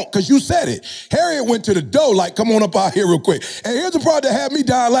they don't, because you said it. Harriet went to the door like, come on up out here real quick. And here's the part that had me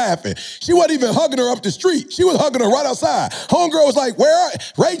dying laughing. She wasn't even hugging her up the street. She was hugging her right outside. Homegirl was like,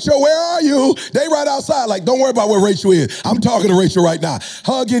 Rachel, where are you? They right outside. Like, don't worry about where Rachel is. I'm talking to Rachel right now.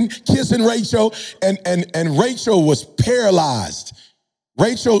 Hugging, kissing Rachel, and Rachel was paralyzed.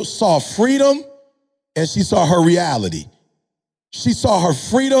 Rachel saw freedom and she saw her reality. She saw her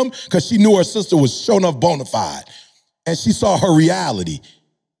freedom because she knew her sister was sure enough bona fide. And she saw her reality.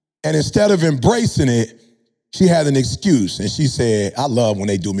 And instead of embracing it, she had an excuse. And she said, I love when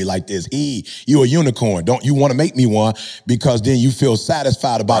they do me like this. You a unicorn. Don't you want to make me one? Because then you feel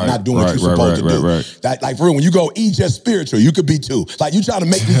satisfied about not doing what you're supposed to do. That, like, for real, when you go just spiritual, you could be too. Like, you trying to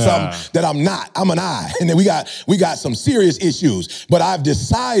make me something that I'm not. I'm an I. And then we got some serious issues. But I've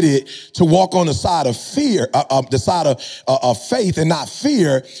decided to walk on the side of fear, the side of faith and not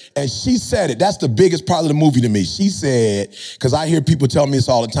fear. And she said it. That's the biggest part of the movie to me. She said, because I hear people tell me this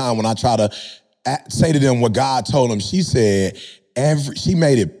all the time when I try to say to them what God told them. She said, she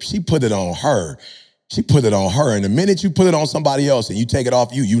put it on her. She put it on her. And the minute you put it on somebody else and you take it off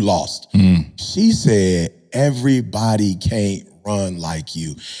you lost. She said, everybody can't run like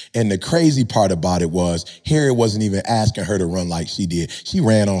you. And the crazy part about it was, Harriet wasn't even asking her to run like she did. She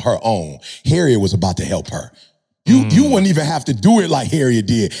ran on her own. Harriet was about to help her. You wouldn't even have to do it like Harriet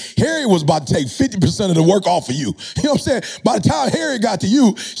did. Harriet was about to take 50% of the work off of you. You know what I'm saying? By the time Harriet got to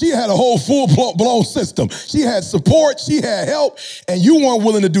you, she had a whole full-blown system. She had support, she had help, and you weren't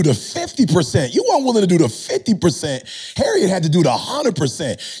willing to do the 50%. You weren't willing to do the 50%. Harriet had to do the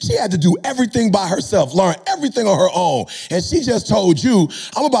 100%. She had to do everything by herself, learn everything on her own. And she just told you,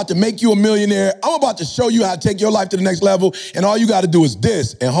 I'm about to make you a millionaire. I'm about to show you how to take your life to the next level, and all you got to do is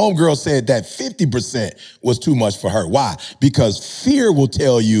this. And homegirl said that 50% was too much for her. Why? Because fear will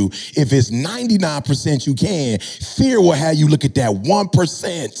tell you if it's 99% you can, fear will have you look at that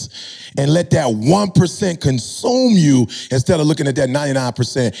 1% and let that 1% consume you instead of looking at that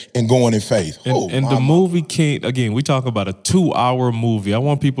 99% and going in faith. And the movie can't, again, we talk about a 2-hour movie. I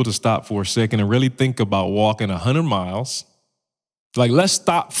want people to stop for a second and really think about walking 100 miles. Like, let's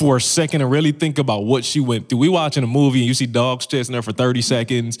stop for a second and really think about what she went through. We watching a movie and you see dogs chasing her for 30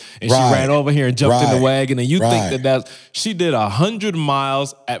 seconds and she ran over here and jumped in the wagon and you think that she did 100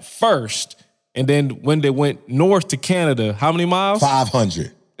 miles at first, and then when they went north to Canada, how many miles?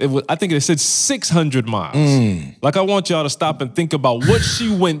 500. I think it said 600 miles. Like, I want y'all to stop and think about what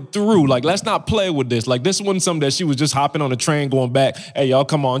she went through. Like, let's not play with this. Like, this wasn't something that she was just hopping on a train going back. Hey, y'all,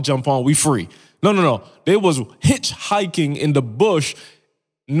 come on, jump on, we free. No. They was hitchhiking in the bush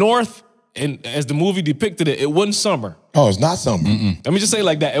north, and as the movie depicted it, it wasn't summer. Oh, it's not summer. Let me just say it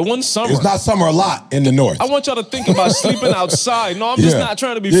like that. It wasn't summer. It's not summer a lot in the north. I want y'all to think about sleeping outside. No, I'm just not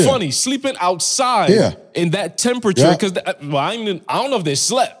trying to be funny. Sleeping outside in that temperature, because I don't know if they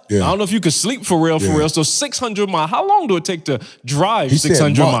slept. I don't know if you could sleep for real. So 600 miles. How long do it take to drive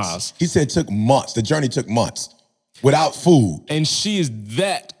 600 miles? He said it took months. The journey took months without food. And she is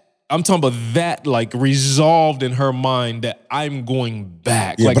I'm talking about that, like, resolved in her mind that I'm going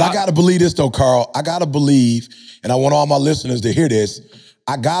back. Yeah, like, but I got to believe this, though, Carl. I got to believe, and I want all my listeners to hear this,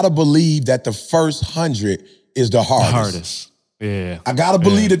 I got to believe that the first 100 is the hardest. Yeah. I got to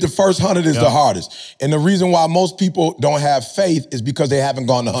believe that the first 100 is the hardest. And the reason why most people don't have faith is because they haven't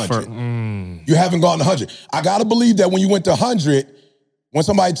gone to 100. You haven't gone to 100. I got to believe that when you went to 100, when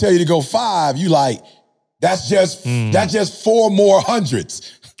somebody tell you to go 5, you like, that's just 4 more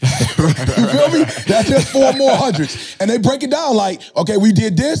hundreds. You feel me? That's just 4 more hundreds. And they break it down like, okay, we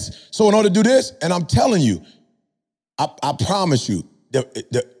did this, so in order to do this, and I'm telling you, I promise you,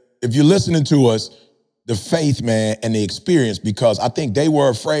 if you're listening to us, the faith, man, and the experience, because I think they were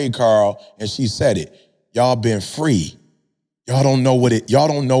afraid, Carl, and she said it. Y'all been free. Y'all don't know what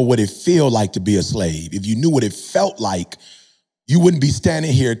it feel like to be a slave. If you knew what it felt like, you wouldn't be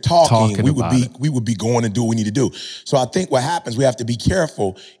standing here talking. We would be going and do what we need to do. So I think what happens, we have to be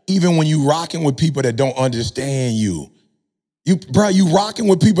careful, even when you rocking with people that don't understand you. You rocking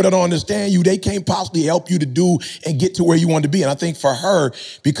with people that don't understand you, they can't possibly help you to do and get to where you want to be. And I think for her,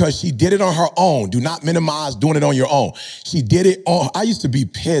 because she did it on her own, do not minimize doing it on your own. She did it on, I used to be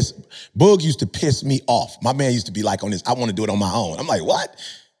pissed. Boog used to piss me off. My man used to be like on this, I want to do it on my own. I'm like, what?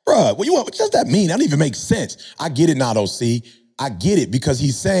 Bruh, what does that mean? That don't even make sense. I get it now, though, see? I get it, because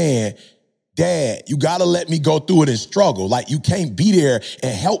he's saying, Dad, you gotta let me go through it and struggle. Like, you can't be there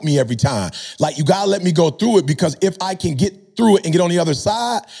and help me every time. Like, you gotta let me go through it, because if I can get through it and get on the other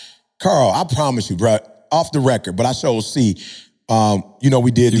side, Carl, I promise you, bro, off the record, but I sure see,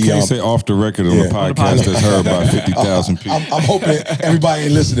 we did you can't say off the record on the podcast that's heard by 50,000 people. I'm hoping everybody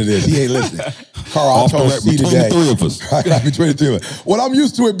ain't listening to this. He ain't listening. Carl, off I told C today. Between the three of us. Right, between the three of us. Well, I'm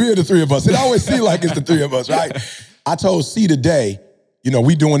used to it being the three of us. It always seems like it's the three of us, right? I told C today,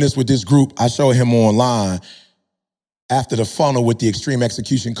 we doing this with this group. I showed him online after the funnel with the extreme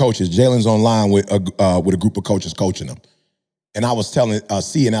execution coaches. Jalen's online with a group of coaches coaching them. And I was telling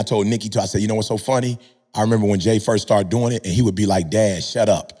C, and I told Nikki too, I said, you know what's so funny? I remember when Jay first started doing it, and he would be like, Dad, shut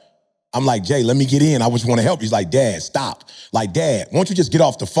up. I'm like, Jay, let me get in. I just want to help. He's like, Dad, stop. Like, Dad, why don't you just get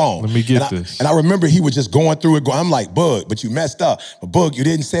off the phone? Let me get this. And I remember he was just going through it. I'm like, Bug, but you messed up. But Bug, you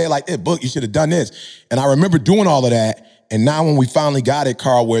didn't say it like this. Bug, you should have done this. And I remember doing all of that. And now when we finally got it,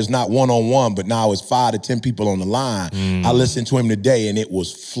 Carl, where it's not one-on-one, but now it's 5 to 10 people on the line, I listened to him today, and it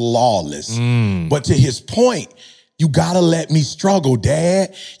was flawless. But to his point, you gotta let me struggle,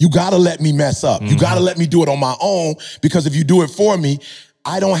 Dad. You gotta let me mess up. You gotta let me do it on my own, because if you do it for me,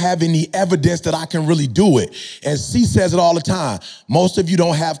 I don't have any evidence that I can really do it. And C says it all the time. Most of you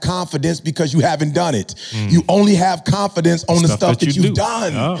don't have confidence because you haven't done it. You only have confidence on the stuff that you've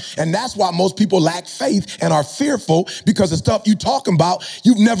done. Oh. And that's why most people lack faith and are fearful, because the stuff you talking about,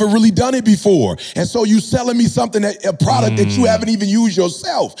 you've never really done it before. And so you selling me something, a product that you haven't even used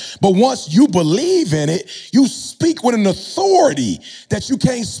yourself. But once you believe in it, you speak with an authority that you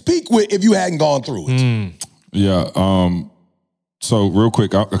can't speak with if you hadn't gone through it. Yeah, So real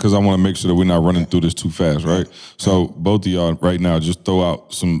quick, because I want to make sure that we're not running through this too fast, right? So both of y'all right now, just throw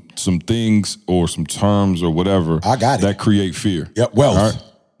out some things or some terms or whatever. I got it. That create fear. Yep, wealth. All right?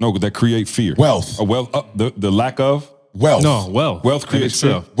 No, that create fear. Wealth. The lack of? Wealth. No, wealth. Wealth creates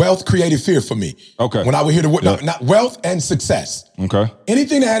fear. Wealth created fear for me. Okay. When I would hear the word, not wealth and success. Okay.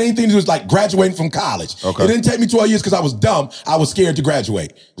 Anything that had anything to do with like graduating from college. Okay. It didn't take me 12 years because I was dumb. I was scared to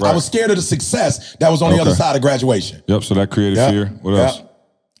graduate. Right. I was scared of the success that was on the other side of graduation. Yep, so that created fear. What else?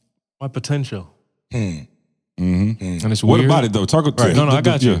 My potential. Mm-hmm. And it's what weird. about it though? Talk right. No, I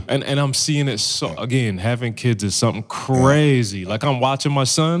got you. And I'm seeing it so again, having kids is something crazy. Like I'm watching my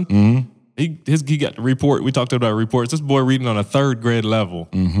son. Mm-hmm. He got the report. We talked about reports. This boy reading on a 3rd grade level.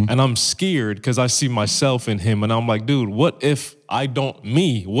 Mm-hmm. And I'm scared because I see myself in him. And I'm like, dude, what if I don't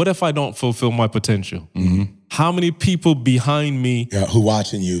fulfill my potential? Mm-hmm. How many people behind me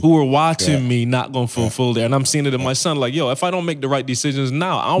who are watching me not going to fulfill that? And I'm seeing it in my son, like, yo, if I don't make the right decisions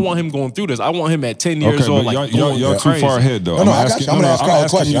now, I don't want him going through this. I want him at 10 years old. Like, y'all too far ahead, though. I'm gonna ask Carl a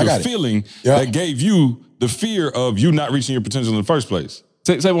question. I'm asking you the feeling that gave you the fear of you not reaching your potential in the first place.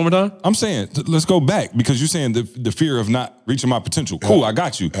 Say it one more time. I'm saying, let's go back because you're saying the fear of not reaching my potential. Cool, I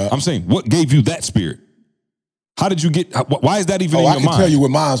got you. I'm saying, what gave you that spirit? How did you get, why is that even in your mind? I can tell you what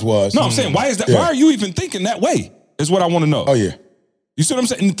mine was. No, I'm saying, why is that? Why are you even thinking that way? Is what I want to know. Oh, yeah. You see what I'm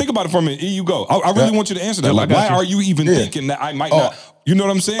saying? And think about it for a minute. Here you go. I really want you to answer that. Like, why are you even thinking that I might not? You know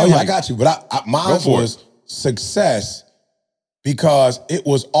what I'm saying? Oh, yeah, I got you. But mine was success because it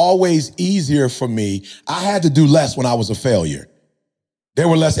was always easier for me. I had to do less when I was a failure. There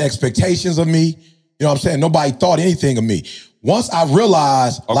were less expectations of me. You know what I'm saying? Nobody thought anything of me. Once I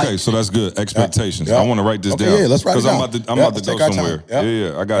realized... Okay, so that's good. Expectations. I want to write this down. Yeah, let's write it down. Because I'm about to go somewhere.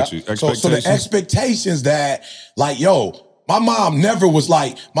 Yeah, I got you. Expectations. So the expectations that, like, my mom never was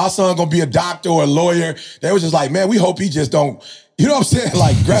like, my son gonna be a doctor or a lawyer. They was just like, man, we hope he just don't... You know what I'm saying?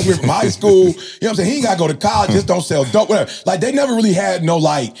 Like, graduate from high school. You know what I'm saying? He ain't got to go to college. Just don't sell dope, whatever. Like, they never really had no,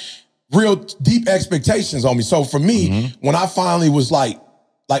 like, real deep expectations on me. So for me, when I finally was like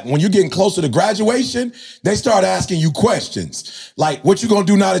when you're getting closer to graduation, they start asking you questions. Like, what you gonna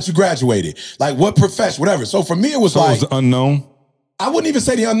do now that you graduated? Like, what profession, whatever. So for me, it was it was unknown? I wouldn't even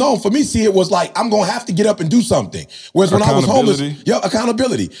say the unknown. For me, see, it was like, I'm gonna have to get up and do something. Whereas when I was homeless,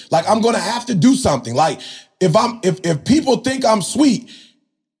 accountability. Like, I'm gonna have to do something. Like, if people think I'm sweet,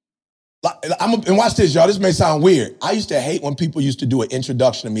 and watch this, y'all, this may sound weird. I used to hate when people used to do an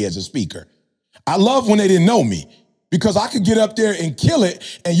introduction to me as a speaker. I love when they didn't know me because I could get up there and kill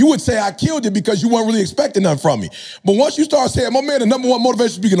it, and you would say I killed it because you weren't really expecting nothing from me. But once you start saying, my man, the #1 motivational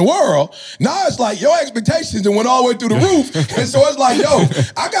speaker in the world, now it's like your expectations and went all the way through the roof. And so it's like, yo,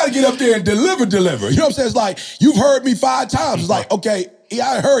 I got to get up there and deliver. You know what I'm saying? It's like, you've heard me 5 times. It's like, okay,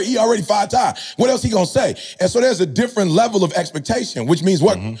 I heard E already 5 times. What else he gonna say? And so there's a different level of expectation, which means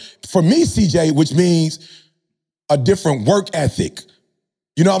what? For me, CJ, which means a different work ethic.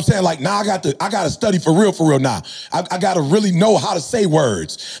 You know what I'm saying? Like, now I got to study for real now. I got to really know how to say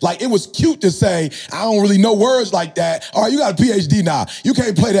words. Like, it was cute to say, I don't really know words like that. All right, you got a PhD now. You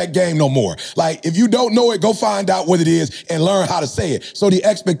can't play that game no more. Like, if you don't know it, go find out what it is and learn how to say it. So the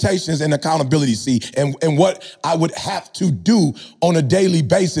expectations and accountability, and what I would have to do on a daily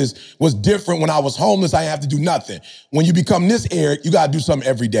basis was different. When I was homeless, I didn't have to do nothing. When you become this Eric, you got to do something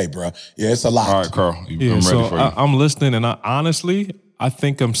every day, bro. Yeah, it's a lot. All right, Carl, I'm ready for you. I'm listening, and I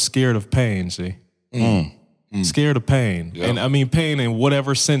think I'm scared of pain, see? Scared of pain. Yep. And I mean pain in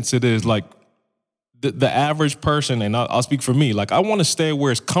whatever sense it is. Like the average person, and I'll speak for me, like I want to stay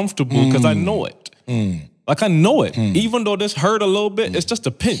where it's comfortable because I know it. Like I know it. Even though this hurt a little bit, it's just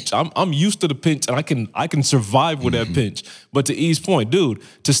a pinch. I'm used to the pinch, and I can survive with that pinch. But to E's point, dude,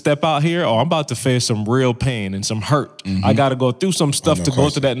 to step out here, I'm about to face some real pain and some hurt. I got to go through some stuff to go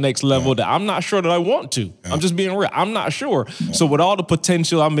to that next level that I'm not sure that I want to. I'm just being real. I'm not sure. So with all the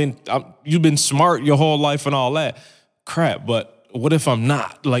potential, you've been smart your whole life and all that. Crap, but what if I'm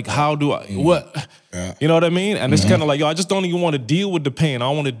not? Like, how do I, what? You know what I mean? And it's kind of like, yo, I just don't even want to deal with the pain. I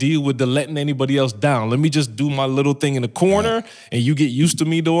don't want to deal with the letting anybody else down. Let me just do my little thing in the corner and you get used to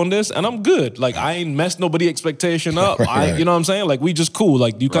me doing this and I'm good. Like, I ain't messed nobody expectation up. You know what I'm saying? Like, we just cool.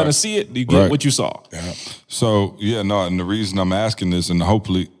 Like, you kind of see it, you get what you saw. So, and the reason I'm asking this, and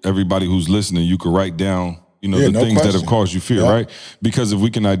hopefully everybody who's listening, you could write down, the things that have caused you fear, right? Because if we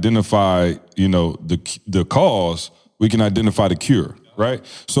can identify, the cause, we can identify the cure, right?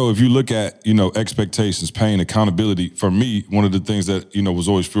 So if you look at, expectations, pain, accountability, for me, one of the things that, was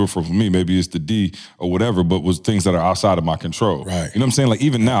always fearful for me, maybe it's the D or whatever, but was things that are outside of my control. Right. You know what I'm saying? Like,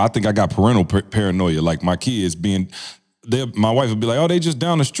 even now, I think I got parental paranoia. Like, my kids my wife would be like, oh, they just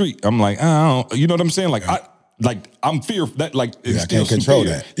down the street. I'm like, I don't, you know what I'm saying? Like, I'm fearful that like I can't control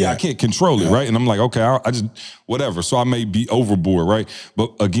that. Yeah, I can't control it, right? And I'm like, okay, I just whatever. So I may be overboard, right?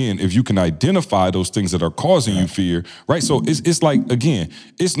 But again, if you can identify those things that are causing you fear, right? So it's like, again,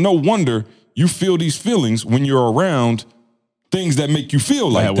 it's no wonder you feel these feelings when you're around things that make you feel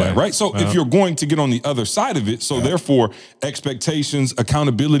like that, right? So if you're going to get on the other side of it, so therefore expectations,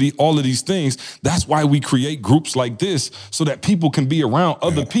 accountability, all of these things, that's why we create groups like this so that people can be around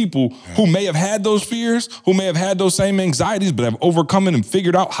other people who may have had those fears, who may have had those same anxieties, but have overcome it and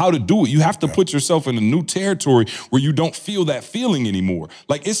figured out how to do it. You have to put yourself in a new territory where you don't feel that feeling anymore.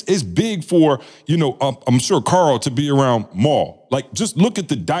 Like it's big for, I'm sure Carl to be around Maul. Like, just look at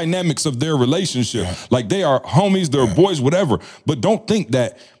the dynamics of their relationship. Like, they are homies, they're boys, whatever. But don't think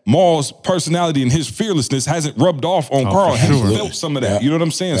that Maul's personality and his fearlessness hasn't rubbed off on Carl. He felt some of that. You know what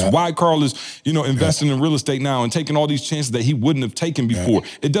I'm saying? It's why Carl is, investing in real estate now and taking all these chances that he wouldn't have taken before.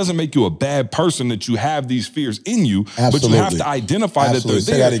 It doesn't make you a bad person that you have these fears in you, but you have to identify that they're there.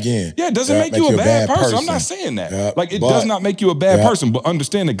 Say that again. Yeah, it doesn't make you a bad person. I'm not saying that. Like, it does not make you a bad person, but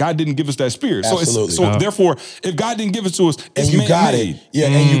understand that God didn't give us that spirit. So therefore, if God didn't give it to us, it's man-made.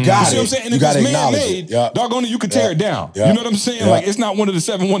 And you got it. You see what I'm saying? And if it's man-made, doggone it, you could tear it down. You know what I'm saying? Like, it's not one of the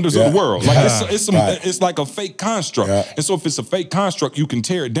 7 wonders of the world. Like, it's like a fake construct. And so if it's a fake construct, you can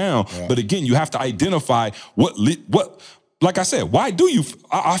tear it down. But again, you have to identify what, like I said, why do you,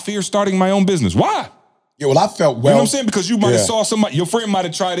 I fear starting my own business. Why? Yeah, well, I felt You know what I'm saying? Because you might have saw somebody, your friend might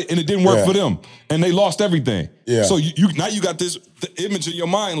have tried it and it didn't work for them. And they lost everything. Yeah. So now you got this image in your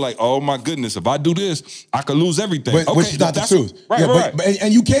mind like, oh my goodness, if I do this, I could lose everything. But, which is not the truth. Right.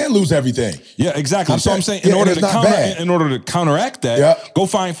 And you can lose everything. Yeah, exactly. So I'm saying in order to counteract that, go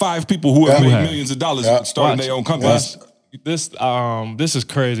find 5 people who have made millions of dollars starting their own companies. This is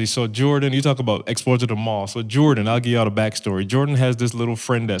crazy. So Jordan, you talk about exposure to Maul. So Jordan, I'll give y'all the backstory. Jordan has this little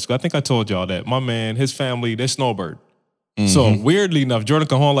friend desk. I think I told y'all that. My man, his family, they're snowbird. So weirdly enough, Jordan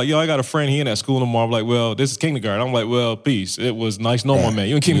come home like, yo, I got a friend, he in at school tomorrow. I'm like, well, this is kindergarten. I'm like, well, peace. It was nice knowing my man.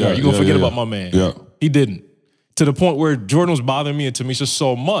 You in kindergarten, you gonna forget about my man. Yeah. He didn't. To the point where Jordan was bothering me and Tamisha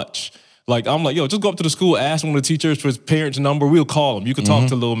so much. Like, I'm like, yo, just go up to the school, ask one of the teachers for his parents' number. We'll call him. You can talk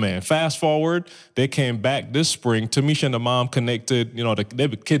to little man. Fast forward, they came back this spring. Tamisha and the mom connected.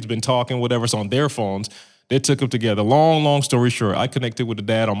 The kids been talking, whatever. It's on their phones. They took them together. Long story short, I connected with the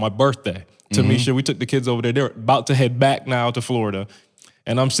dad on my birthday. Tamisha, we took the kids over there. They're about to head back now to Florida.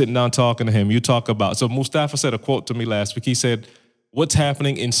 And I'm sitting down talking to him. You talk about, so Mustafa said a quote to me last week. He said, what's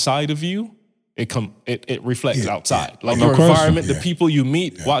happening inside of you, it reflects outside. Like your environment, the people you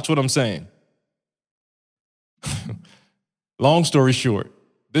meet, watch what I'm saying. Long story short,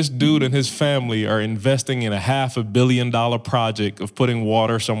 this dude and his family are investing in a $500 million project of putting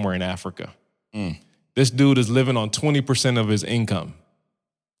water somewhere in Africa. This dude is living on 20% of his income,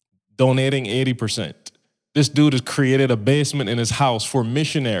 donating 80%. This dude has created a basement in his house for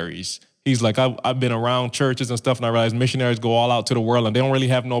missionaries. He's like, I've been around churches and stuff, and I realize missionaries go all out to the world, and they don't really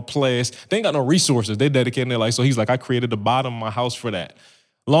have no place. They ain't got no resources. They dedicate their life. So he's like, I created the bottom of my house for that.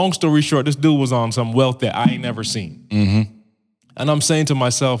 Long story short, this dude was on some wealth that I ain't never seen. And I'm saying to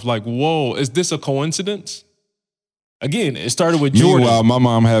myself, like, whoa, is this a coincidence? Again, it started with Jordan. Meanwhile, my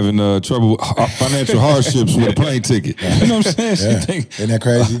mom having trouble, financial hardships with a plane ticket. You know what I'm saying? Isn't that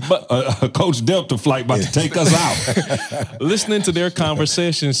crazy? But a Coach Delta flight about to take us out. Listening to their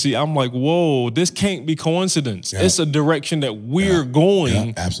conversation, I'm like, whoa, this can't be coincidence. It's a direction that we're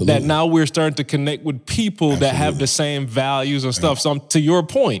going. Absolutely. That now we're starting to connect with people that have the same values and stuff. So to your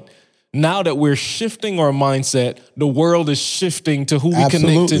point, now that we're shifting our mindset, the world is shifting to who we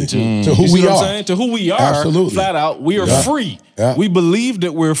connect into. To who we are. I'm saying? To who we are. Absolutely. Flat out, we are free. We believe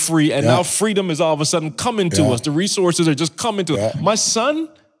that we're free, and now freedom is all of a sudden coming to us. The resources are just coming to us. My son,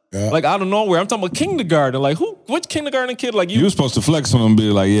 like out of nowhere, I'm talking about kindergarten. Like which kindergarten kid? Like you? You were supposed to flex on them and be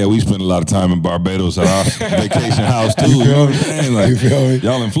like, yeah, we spend a lot of time in Barbados at our vacation house too. You know what I'm saying? Like, you feel me?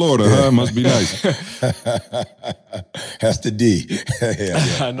 Y'all in Florida, huh? Must be nice. That's the D.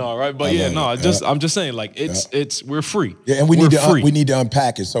 I know, right? But I'm just saying, like it's we're free. Yeah, and we need to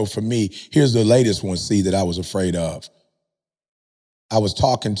unpack it. So for me, here's the latest one. That I was afraid of. I was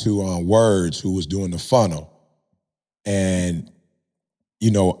talking to Words, who was doing the funnel, and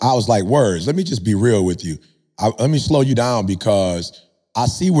I was like, Words, let me just be real with you. Let me slow you down because I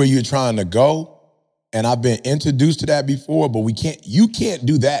see where you're trying to go, and I've been introduced to that before, but you can't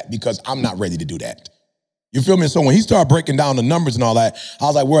do that because I'm not ready to do that. You feel me? So when he started breaking down the numbers and all that, I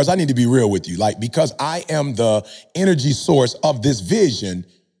was like, Words, I need to be real with you. Like, because I am the energy source of this vision,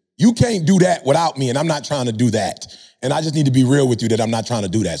 you can't do that without me, and I'm not trying to do that. And I just need to be real with you that I'm not trying to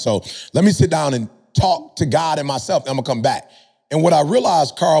do that. So let me sit down and talk to God and myself, and I'm going to come back. And what I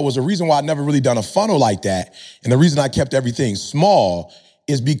realized, Carl, was the reason why I never really done a funnel like that, and the reason I kept everything small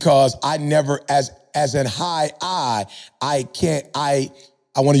is because I never, as in high I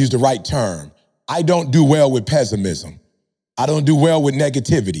want to use the right term. I don't do well with pessimism. I don't do well with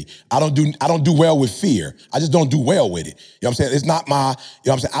negativity. I don't do well with fear. I just don't do well with it. You know what I'm saying? It's not my, you know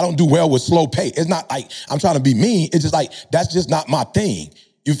what I'm saying? I don't do well with slow pace. It's not like I'm trying to be mean. It's just like, that's just not my thing.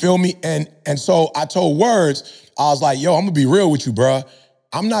 You feel me? And so I told Words, I was like, yo, I'm gonna be real with you, bruh.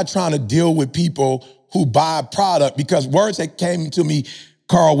 I'm not trying to deal with people who buy a product, because Words that came to me,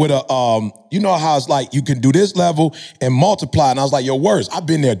 Carl, with a, you know how it's like, you can do this level and multiply. And I was like, yo, Words, I've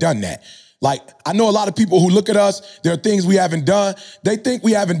been there, done that. Like, I know a lot of people who look at us, there are things we haven't done. They think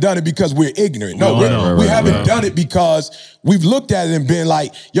we haven't done it because we're ignorant. No, we haven't done it because we've looked at it and been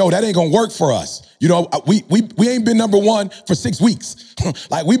like, yo, that ain't gonna work for us. You know, we ain't been number one for 6 weeks.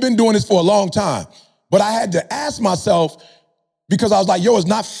 Like, we've been doing this for a long time. But I had to ask myself, because I was like, yo, it's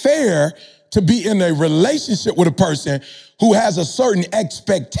not fair to be in a relationship with a person who has a certain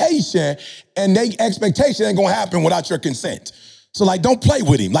expectation, and their expectation ain't gonna happen without your consent. So, like, don't play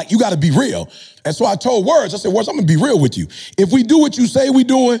with him. Like, you gotta be real. And so I told Words, I said, Words, I'm gonna be real with you. If we do what you say we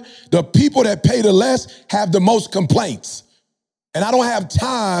doing, the people that pay the less have the most complaints. And I don't have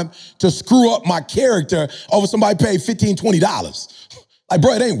time to screw up my character over somebody paid $15, $20. Like,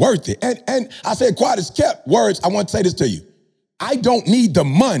 bro, it ain't worth it. And I said, quiet as kept. Words, I want to say this to you. I don't need the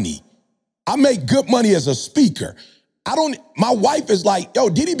money. I make good money as a speaker. My wife is like, yo,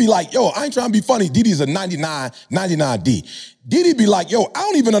 Didi be like, yo, I ain't trying to be funny. Didi's a 99D. Didi be like, yo, I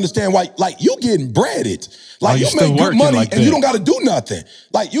don't even understand why, like, you getting breaded. Like, you make good money like and you don't got to do nothing.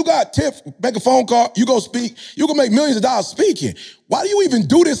 Like, you got tips, make a phone call, you go speak, you can make millions of dollars speaking. Why do you even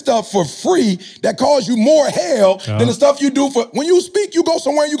do this stuff for free that causes you more hell than the stuff you do for, when you speak, you go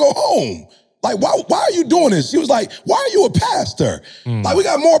somewhere and you go home. Like, why are you doing this? She was like, why are you a pastor? Like, we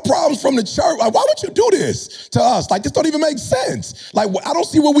got more problems from the church. Like, why would you do this to us? Like, this don't even make sense. Like, I don't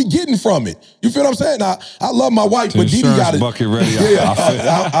see what we getting from it. You feel what I'm saying? I love my wife, but Didi got it. Bucket ready. Yeah,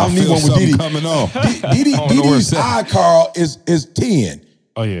 I don't need one with Didi. Coming on. Didi's eye, Carl, is 10.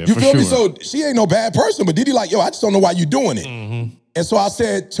 Oh, yeah, you feel me? So she ain't no bad person, but Didi like, yo, I just don't know why you doing it. And so I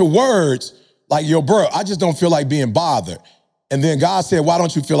said to Words, like, yo, bro, I just don't feel like being bothered. And then God said, why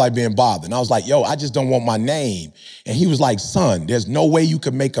don't you feel like being bothered? And I was like, yo, I just don't want my name. And he was like, son, there's no way you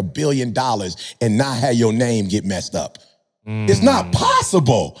could make $1 billion and not have your name get messed up. It's not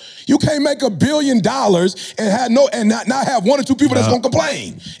possible. You can't make $1 billion and not have 1 or 2 people that's gonna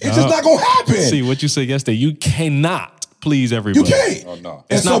complain. It's just not gonna happen. See what you said yesterday. You cannot please everybody. You can't. Oh, no.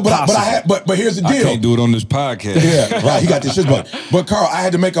 And so, but here's the deal. I can't do it on this podcast. Yeah, right. He got this shit button. But Carl, I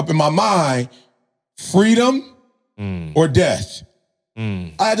had to make up in my mind freedom or death.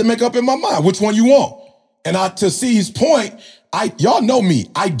 I had to make up in my mind which one you want. And to see his point, y'all know me.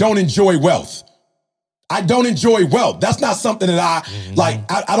 I don't enjoy wealth. I don't enjoy wealth. That's not something that I like.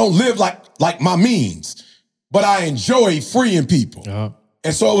 I don't live like my means, but I enjoy freeing people.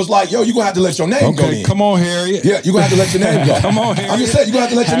 And so it was like, yo, you're gonna have to let your name go in. Come on, Harriet. Yeah, you're gonna have to let your name go. Come on, Harriet. I'm just saying, you're gonna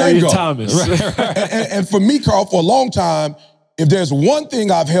have to let your Harriet name go. Thomas. And for me, Carl, for a long time, if there's one thing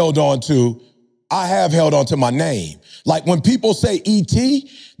I've held on to, I have held on to my name. Like when people say ET,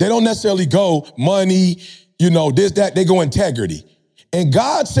 they don't necessarily go money, this, that, they go integrity. And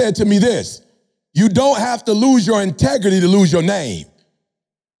God said to me this, you don't have to lose your integrity to lose your name.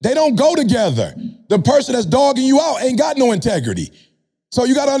 They don't go together. The person that's dogging you out ain't got no integrity. So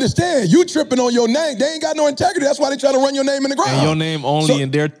you got to understand, you tripping on your name, they ain't got no integrity. That's why they try to run your name in the ground. And your name only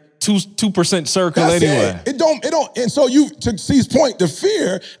in their 2% circle anyway. It don't. And so to C's point, the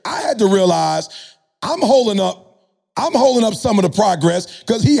fear, I had to realize I'm holding up some of the progress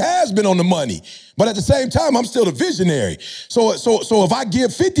because he has been on the money. But at the same time, I'm still the visionary. So if I give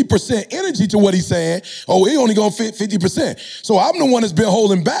 50% energy to what he's saying, he only gonna fit 50%. So I'm the one that's been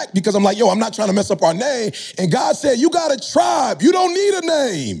holding back because I'm like, yo, I'm not trying to mess up our name. And God said, you got a tribe. You don't need a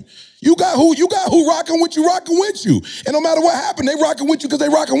name. You got who rocking with you. And no matter what happened, they rocking with you because they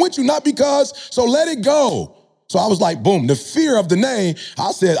rocking with you, not because, so let it go. So I was like, boom, the fear of the name,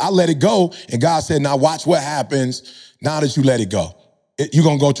 I said, I let it go. And God said, now watch what happens now that you let it go. You're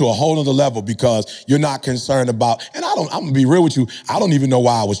going to go to a whole other level because you're not concerned about, and I'm going to be real with you, I don't even know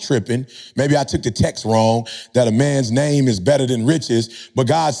why I was tripping. Maybe I took the text wrong, that a man's name is better than riches. But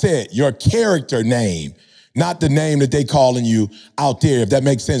God said, your character name, not the name that they calling you out there, if that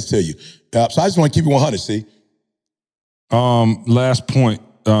makes sense to you. So I just want to keep it 100, see? Last point.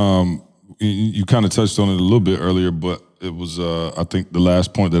 You kind of touched on it a little bit earlier, but it was, I think the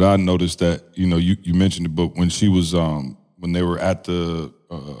last point that I noticed that, you mentioned it, but when she was, when they were at the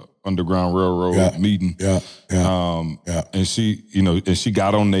Underground Railroad meeting. And she, and she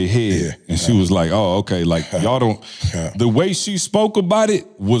got on their head and she was like, oh, okay, like y'all don't, the way she spoke about it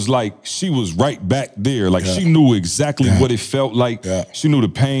was like, she was right back there. Like she knew exactly what it felt like. She knew the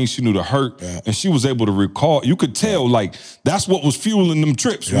pain, she knew the hurt, and she was able to recall. You could tell like, that's what was fueling them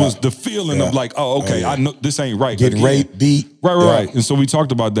trips was the feeling of like, oh, okay, I know this ain't right. Getting raped, beat. Right. And so we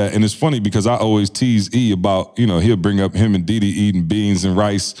talked about that. And it's funny because I always tease E about, he'll bring up him and Didi eating beans and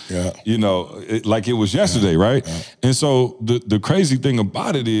rice, like it was yesterday, right? And so the crazy thing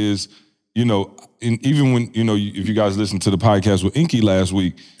about it is, and even when, if you guys listened to the podcast with Inky last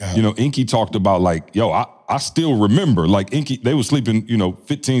week, Inky talked about like, yo, I still remember, like Inky, they were sleeping,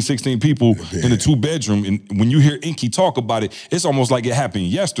 15, 16 people in a 2-bedroom. And when you hear Inky talk about it, it's almost like it happened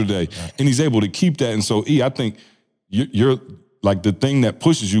yesterday. And he's able to keep that. And so, E, I think you're like the thing that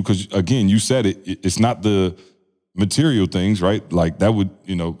pushes you, because again, you said it's not the material things, right? Like that would,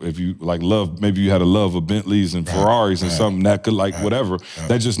 if you like love, maybe you had a love of Bentleys and Ferraris and something that could like whatever,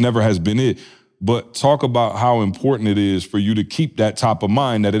 that just never has been it. But talk about how important it is for you to keep that top of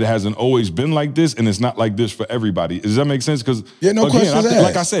mind, that it hasn't always been like this and it's not like this for everybody. Does that make sense? Because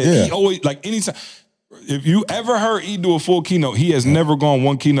like I said, he always, like anytime, if you ever heard E do a full keynote, he has never gone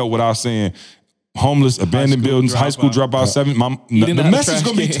one keynote without saying, homeless, abandoned buildings, high school dropout, the message is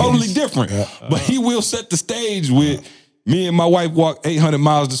going to be totally different. But he will set the stage with, me and my wife walk 800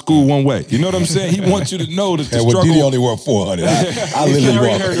 miles to school one way. You know what I'm saying? He wants you to know that the struggle... Didi only walked 400. I literally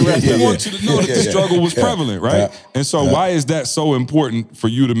walked. He wants you to know that the struggle was prevalent, right? And so why is that so important for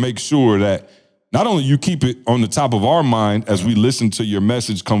you to make sure that not only you keep it on the top of our mind as we listen to your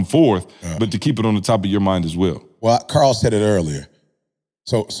message come forth, but to keep it on the top of your mind as well? Well, Carl said it earlier.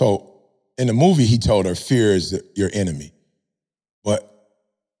 So in the movie, he told her, fear is your enemy. But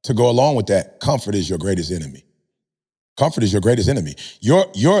to go along with that, comfort is your greatest enemy. Comfort is your greatest enemy.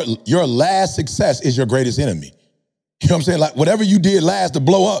 Your last success is your greatest enemy. You know what I'm saying? Like whatever you did last to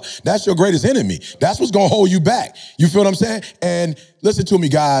blow up, that's your greatest enemy. That's what's gonna hold you back. You feel what I'm saying? And listen to me,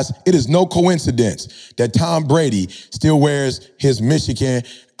 guys. It is no coincidence that Tom Brady still wears his Michigan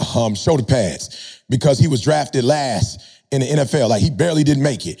shoulder pads because he was drafted last in the NFL. Like he barely didn't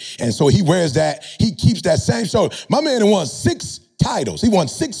make it. And so he wears that, he keeps that same shoulder. My man won 6 titles. He won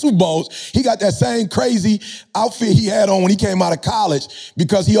 6 Super Bowls. He got that same crazy outfit he had on when he came out of college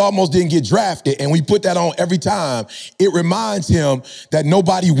because he almost didn't get drafted. And we put that on every time. It reminds him that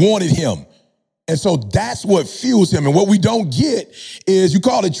nobody wanted him. And so that's what fuels him. And what we don't get is, you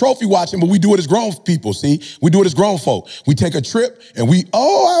call it trophy watching, but we do it as grown people, see? We do it as grown folk. We take a trip and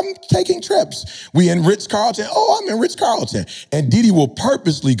I'm taking trips. We in Ritz-Carlton. I'm in Ritz-Carlton. And Didi will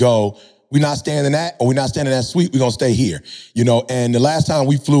purposely go, we're not staying in that, or we're not staying in that suite, we're gonna stay here. And the last time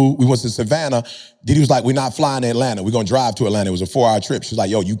we flew, we went to Savannah, Didi was like, we're not flying to Atlanta, we're gonna drive to Atlanta. It was a 4-hour trip. She was like,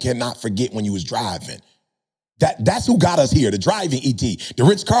 yo, you cannot forget when you was driving. That's who got us here, the driving ET. The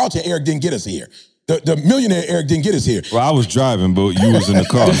Ritz-Carlton Eric didn't get us here. The millionaire Eric didn't get us here. Well, I was driving, but you was in the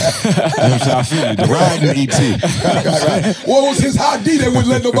car. I feel you. The riding ET. Right. Well, it was his high D that wouldn't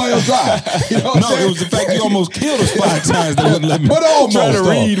let nobody else drive. It was the fact you almost killed us 5 times that wouldn't let me. But almost, trying to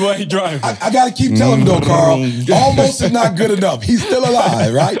read while he driving. I got to keep telling him though, Carl. Almost is not good enough. He's still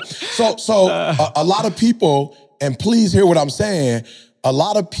alive, right? So a lot of people, and please hear what I'm saying, a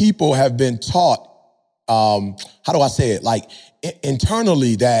lot of people have been taught, how do I say it? Like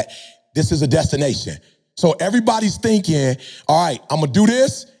internally that this is a destination. So everybody's thinking, all right, I'm gonna do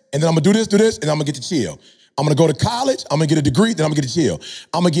this, and then I'm gonna do this, and I'm gonna get to chill. I'm gonna go to college, I'm gonna get a degree, then I'm gonna get to chill.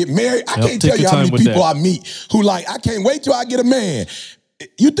 I'm gonna get married. I can't tell you how many people I meet who like, I can't wait till I get a man.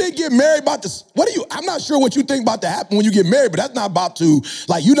 You think getting married about this, I'm not sure what you think about to happen when you get married, but that's not about to,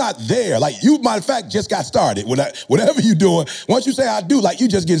 like, you're not there. Like, you, matter of fact, just got started. Whatever you're doing, once you say I do, like, you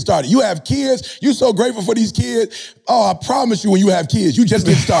just get started. You have kids, you're so grateful for these kids. Oh, I promise you, when you have kids, you just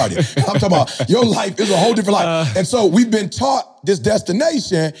get started. I'm talking about your life is a whole different life. And so we've been taught this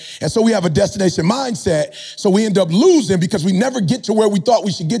destination, and so we have a destination mindset, so we end up losing because we never get to where we thought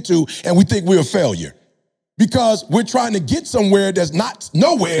we should get to, and we think we're a failure. Because we're trying to get somewhere that's not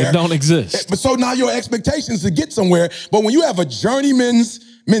nowhere. It don't exist. But so now your expectation is to get somewhere. But when you have a journeyman's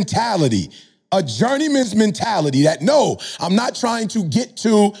mentality that, no, I'm not trying to get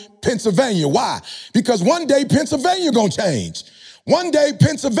to Pennsylvania. Why? Because one day Pennsylvania gonna change. One day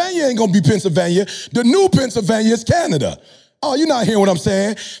Pennsylvania ain't gonna be Pennsylvania. The new Pennsylvania is Canada. Oh, you're not hearing what I'm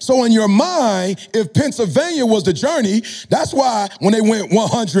saying? So in your mind, if Pennsylvania was the journey, that's why when they went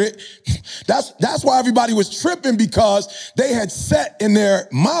 100, that's why everybody was tripping, because they had set in their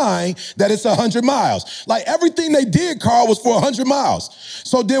mind that it's 100 miles. Like everything they did, Carl, was for 100 miles.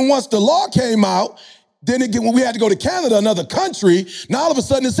 So then once the law came out, Then again, when we had to go to Canada, another country, now all of a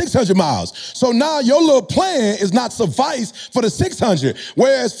sudden it's 600 miles. So now your little plan is not suffice for the 600.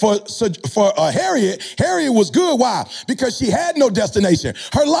 Whereas for Harriet was good. Why? Because she had no destination.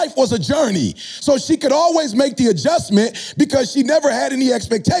 Her life was a journey. So she could always make the adjustment because she never had any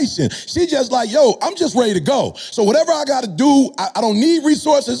expectation. She just like, yo, I'm just ready to go. So whatever I got to do, I don't need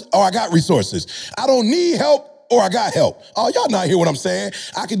resources or I got resources. I don't need help or I got help. Oh, y'all not hear what I'm saying.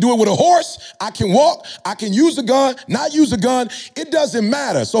 I can do it with a horse. I can walk. I can use a gun, not use a gun. It doesn't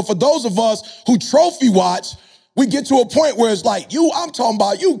matter. So for those of us who trophy watch, we get to a point where it's like, I'm talking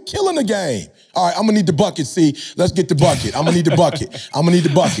about you killing the game. All right, I'm gonna need the bucket, see? Let's get the bucket. I'm gonna need the bucket. I'm gonna need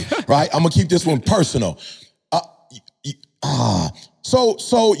the bucket, right? I'm gonna keep this one personal.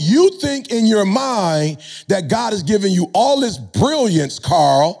 So you think in your mind that God has given you all this brilliance,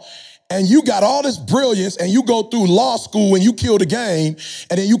 Carl, and you got all this brilliance and you go through law school and you kill the game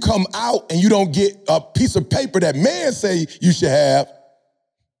and then you come out and you don't get a piece of paper that man say you should have.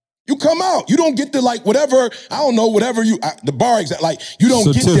 You come out, you don't get the whatever, I don't know, whatever the bar exam, you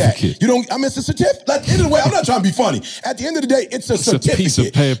don't get that. You don't, it's a certificate. At the end of the way, I'm not trying to be funny. At the end of the day, it's a certificate. Piece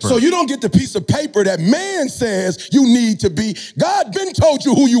of paper. So you don't get the piece of paper that man says you need to be. God been told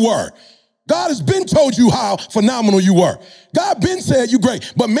you who you were. God has been told you how phenomenal you were. God been said you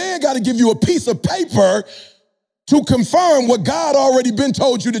great, but man got to give you a piece of paper to confirm what God already been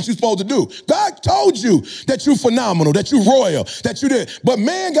told you that you're supposed to do. God told you that you're phenomenal, that you're royal, that you did. But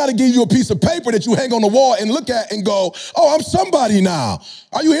man got to give you a piece of paper that you hang on the wall and look at and go, oh, I'm somebody now.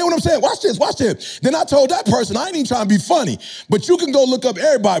 Are you hearing what I'm saying? Watch this. Then I told that person, I ain't even trying to be funny, but you can go look up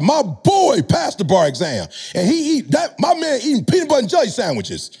everybody. My boy passed the bar exam, and my man eating peanut butter and jelly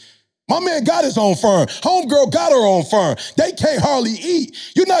sandwiches. My man got his own firm. Homegirl got her own firm. They can't hardly eat.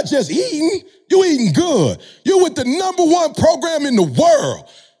 You're not just eating, you eating good. You're with the #1 program in the world.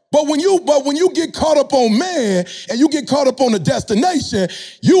 But when you get caught up on man and you get caught up on the destination,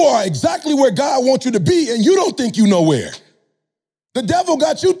 you are exactly where God wants you to be, and you don't think you nowhere. The devil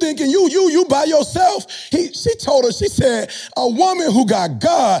got you thinking you by yourself. She told her, she said, a woman who got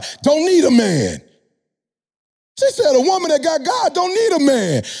God don't need a man. She said a woman that got God don't need a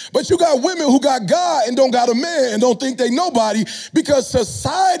man. But you got women who got God and don't got a man and don't think they nobody because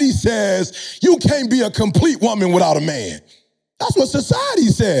society says you can't be a complete woman without a man. That's what society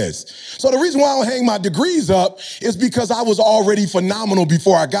says. So the reason why I don't hang my degrees up is because I was already phenomenal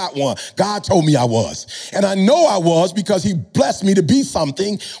before I got one. God told me I was. And I know I was because he blessed me to be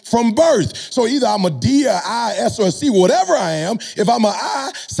something from birth. So either I'm a D, a I, S, or a C, whatever I am. If I'm an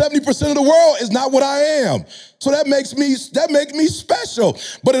I, 70% of the world is not what I am. So that makes me special.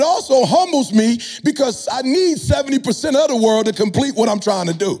 But it also humbles me because I need 70% of the world to complete what I'm trying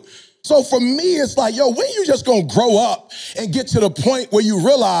to do. So for me, it's like, yo, when you just gonna grow up and get to the point where you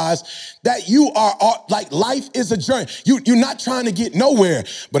realize that you are, life is a journey. You're not trying to get nowhere,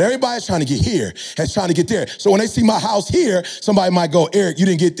 but everybody's trying to get here and trying to get there. So when they see my house here, somebody might go, Eric, you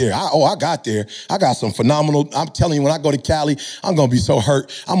didn't get there. I got there. I got some phenomenal, I'm telling you, when I go to Cali, I'm gonna be so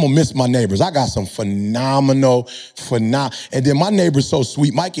hurt. I'm gonna miss my neighbors. I got some phenomenal, and then my neighbor's so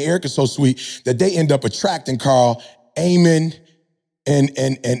sweet. Mike and Eric are so sweet that they end up attracting Carl, Eamon, and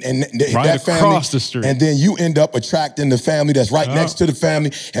right that family, across the street. And then you end up attracting the family that's right next to the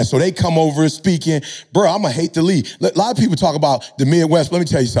family. And so they come over speaking. Bro, I'm going to hate to leave. A lot of people talk about the Midwest. Let me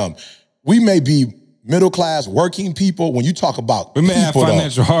tell you something. We may be middle class working people. When you talk about we may have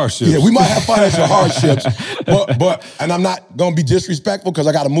financial hardships. Yeah, we might have financial hardships. But and I'm not going to be disrespectful because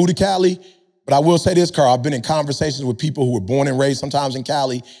I got to move to Cali. But I will say this, Carl. I've been in conversations with people who were born and raised sometimes in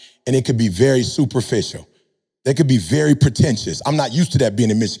Cali, and it could be very superficial. They could be very pretentious. I'm not used to that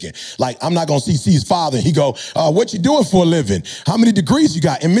being in Michigan. I'm not gonna see his father and he go, what you doing for a living? How many degrees you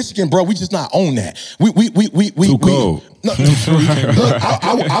got? In Michigan, bro, we just not own that. Too cold. Look,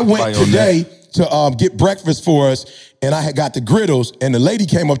 I went today to get breakfast for us, and I had got the griddles, and the lady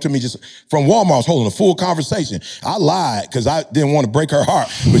came up to me just from Walmart, was holding a full conversation. I lied because I didn't want to break her heart,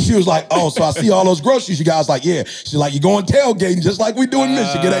 but she was like, oh, so I see all those groceries you guys. Like, yeah. She's like, you're going tailgating just like we do in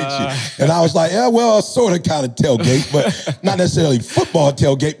Michigan, ain't you? And I was like, yeah, well, sort of kind of tailgate, but not necessarily football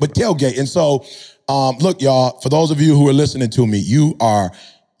tailgate, but tailgate. And so, look, y'all, for those of you who are listening to me, you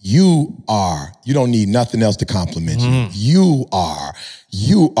don't need nothing else to compliment you.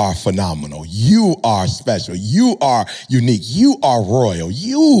 You are phenomenal. You are special. You are unique. You are royal.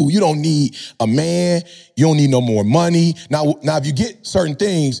 You don't need a man. You don't need no more money. Now, if you get certain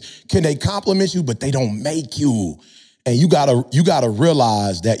things, can they compliment you? But they don't make you. And you gotta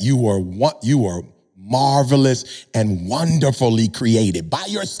realize that you are marvelous and wonderfully created by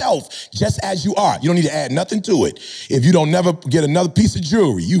yourself, just as you are. You don't need to add nothing to it. If you don't never get another piece of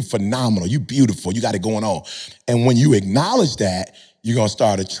jewelry, you phenomenal, you beautiful, you got it going on. And when you acknowledge that, you're gonna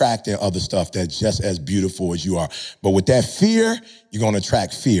start attracting other stuff that's just as beautiful as you are. But with that fear, you're gonna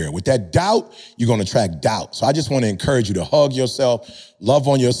attract fear. With that doubt, you're gonna attract doubt. So I just wanna encourage you to hug yourself, love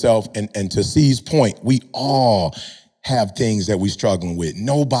on yourself, and to C's point, we all have things that we're struggling with.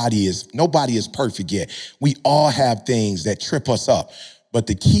 Nobody is perfect yet. We all have things that trip us up. But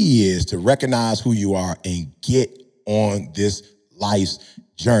the key is to recognize who you are and get on this life's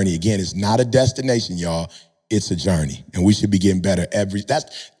journey. Again, it's not a destination, y'all. It's a journey, and we should be getting better if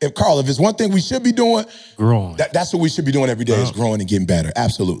it's one thing we should be doing, growing. That's what we should be doing every day is growing and getting better.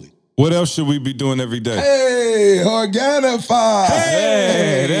 Absolutely. What else should we be doing every day? Hey, Organifi.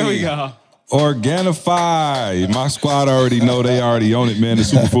 Hey, there we go. Organifi. My squad already know, they already own it, man. The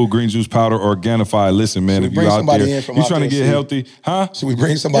Superfood Green Juice Powder, Organifi. Listen, man, if you out there, you trying to get healthy, huh? Should we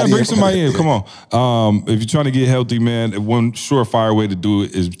bring somebody in? Yeah, bring somebody in. Come on. If you're trying to get healthy, man, one surefire way to do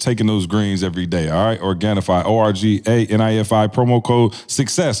it is taking those greens every day, all right? Organifi, ORGANIFI, promo code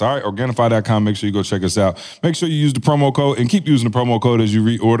SUCCESS, all right? Organifi.com. Make sure you go check us out. Make sure you use the promo code and keep using the promo code as you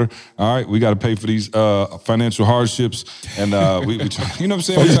reorder, all right? We got to pay for these financial hardships, and we try, you know what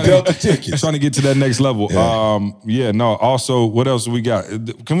I'm saying? Trying to get to that next level. Yeah. Also, what else do we got?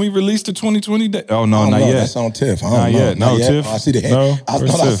 Can we release the 2020 day? Oh, no, not yet. That's on Tiff. Not yet. No, Tiff. I see the head. No, I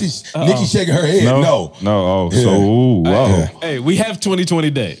see Nikki shaking her head. No. Oh, so, ooh, whoa. Hey, we have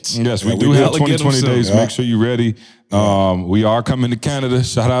 2020 dates. Yes, we do have 2020 dates. Make sure you're ready. We are coming to Canada.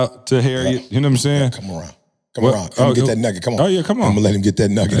 Shout out to Harriet. You know what I'm saying? Come around. Come on, get that nugget. Come on. Oh, yeah, come on. I'm going to let him get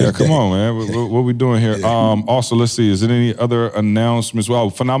that nugget. Yeah, come on, man. What we doing here? Also, let's see. Is there any other announcements? Well,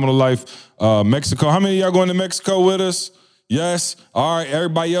 Phenomenal Life, Mexico. How many of y'all going to Mexico with us? Yes. All right.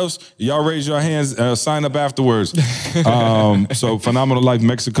 Everybody else, y'all raise your hands. Sign up afterwards. So Phenomenal Life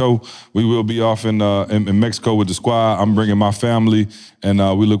Mexico. We will be off in Mexico with the squad. I'm bringing my family, and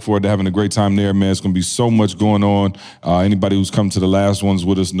we look forward to having a great time there, man. It's going to be so much going on. Anybody who's come to the last ones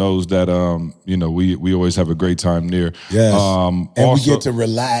with us knows that we always have a great time there. Yes. And also, we get to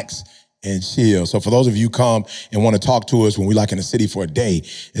relax and chill. So for those of you who come and want to talk to us when we like in the city for a day,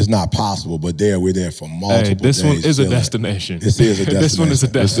 it's not possible. But we're there for multiple days. This one is a destination. This is a destination. This one is a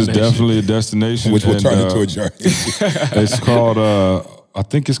destination. This is definitely a destination. Which will turn into a journey. It's called, I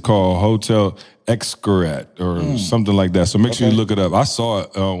think it's called Hotel Xcaret or something like that. So make sure you look it up. I saw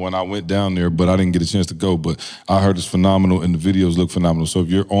it when I went down there, but I didn't get a chance to go. But I heard it's phenomenal, and the videos look phenomenal. So if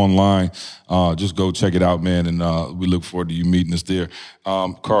you're online, just go check it out, man. And we look forward to you meeting us there.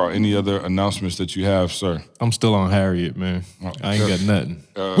 Carl, any other announcements that you have, sir? I'm still on Harriet, man. I ain't got nothing.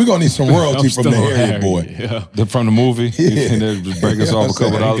 We're going to need some royalty from the Harriet boy. Yeah. From the movie? Yeah. And then just break us off a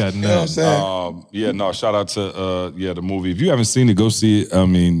couple dollars. I ain't got nothing. Shout out to the movie. If you haven't seen it, go see it. I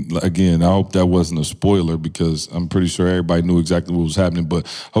mean, again, I hope that wasn't a spoiler because I'm pretty sure everybody knew exactly what was happening, but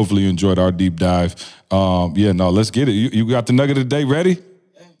hopefully you enjoyed our deep dive. Let's get it. You got the nugget of the day ready?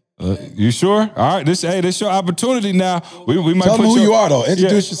 You sure? All right, this your opportunity now. We might tell them who you are, though.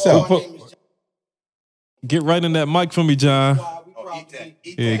 Introduce yourself. Get right in that mic for me, John.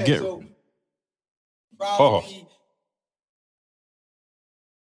 Get.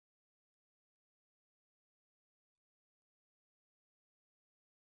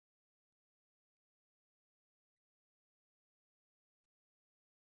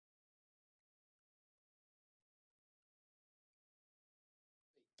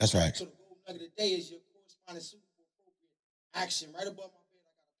 That's right. So the gold nugget of the day is your corresponding suitable appropriate action. Right above my bed,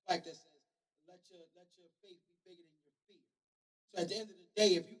 I got a plaque that says, let your faith be bigger than your fear. So at the end of the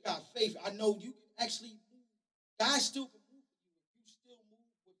day, if you got faith, I know you can actually move. God still can move for you. If you still move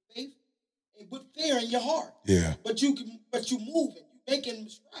with faith and with fear in your heart. Yeah. But you moving. You making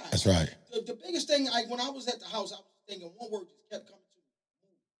strides. That's right. The biggest thing, when I was at the house, I was thinking one word just kept coming to me.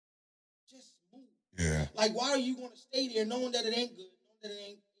 Move. Just move. Yeah. Like, why are you going to stay there knowing that it ain't good, knowing that it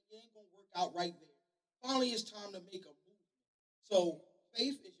ain't going to work out right there? Finally, it's time to make a move. So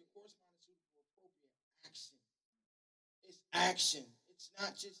faith is your corresponding suitable appropriate action. It's action. It's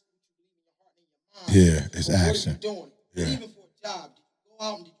not just what you believe in your heart and in your mind. Yeah, it's action. What are you doing? Yeah. Even for a job, did you go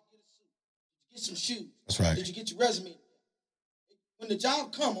out and did you get a suit? Did you get some shoes? That's right. Did you get your resume? When the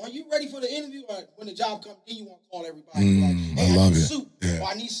job come, are you ready for the interview? Or when the job comes, then you want to call everybody? I love it. Suit. Yeah. Or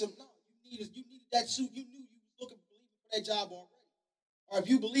I need some. No, you needed that suit. You knew you was looking for that job already. Or if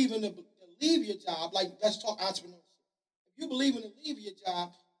you believe in to leave your job, like let's talk entrepreneurship. If you believe in to leave your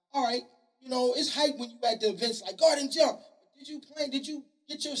job, all right, it's hype when you at the events like Garden Jump. But did you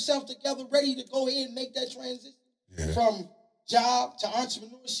get yourself together ready to go ahead and make that transition from job to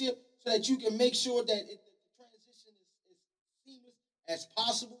entrepreneurship so that you can make sure that the transition is seamless as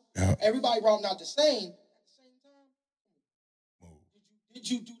possible. Yeah. Everybody routing out the same. At the same time, did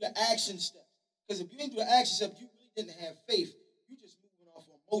you do the action steps? Because if you didn't do the action steps, you really didn't have faith. You just moving off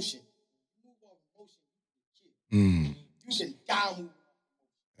of emotion. You move off of emotion, you can die moving.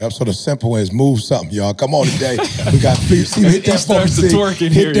 So the simple way is move something, y'all. Come on today. We got see hit that starts to twerk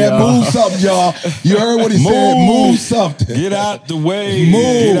in here, hit that y'all. move something, y'all. You heard what he said. Move something. Get out the way. Move.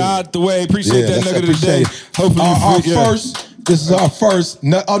 Get out the way. Appreciate that nugget of the day. Hopefully this is our first.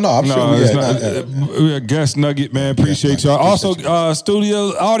 I'm sure we we're a guest nugget, man. Appreciate y'all. Also,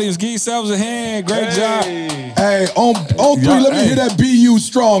 studio audience, give yourselves a hand. Great job. Hey, on three, let me hear that BU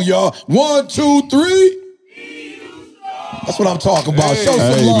strong, y'all. 1, 2, 3. That's what I'm talking about. Show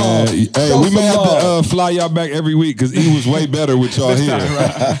some love. We may have to fly y'all back every week because he was way better with y'all here.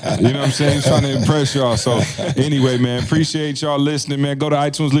 Right. You know what I'm saying? He's trying to impress y'all. So anyway, man, appreciate y'all listening, man. Go to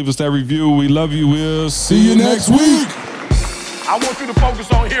iTunes, leave us that review. We love you. We'll see you next week. I want you to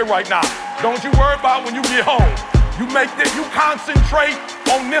focus on here right now. Don't you worry about when you get home. You concentrate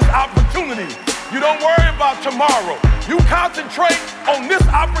on this opportunity. You don't worry about tomorrow. You concentrate on this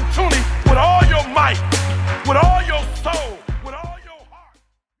opportunity with all your might, with all your soul.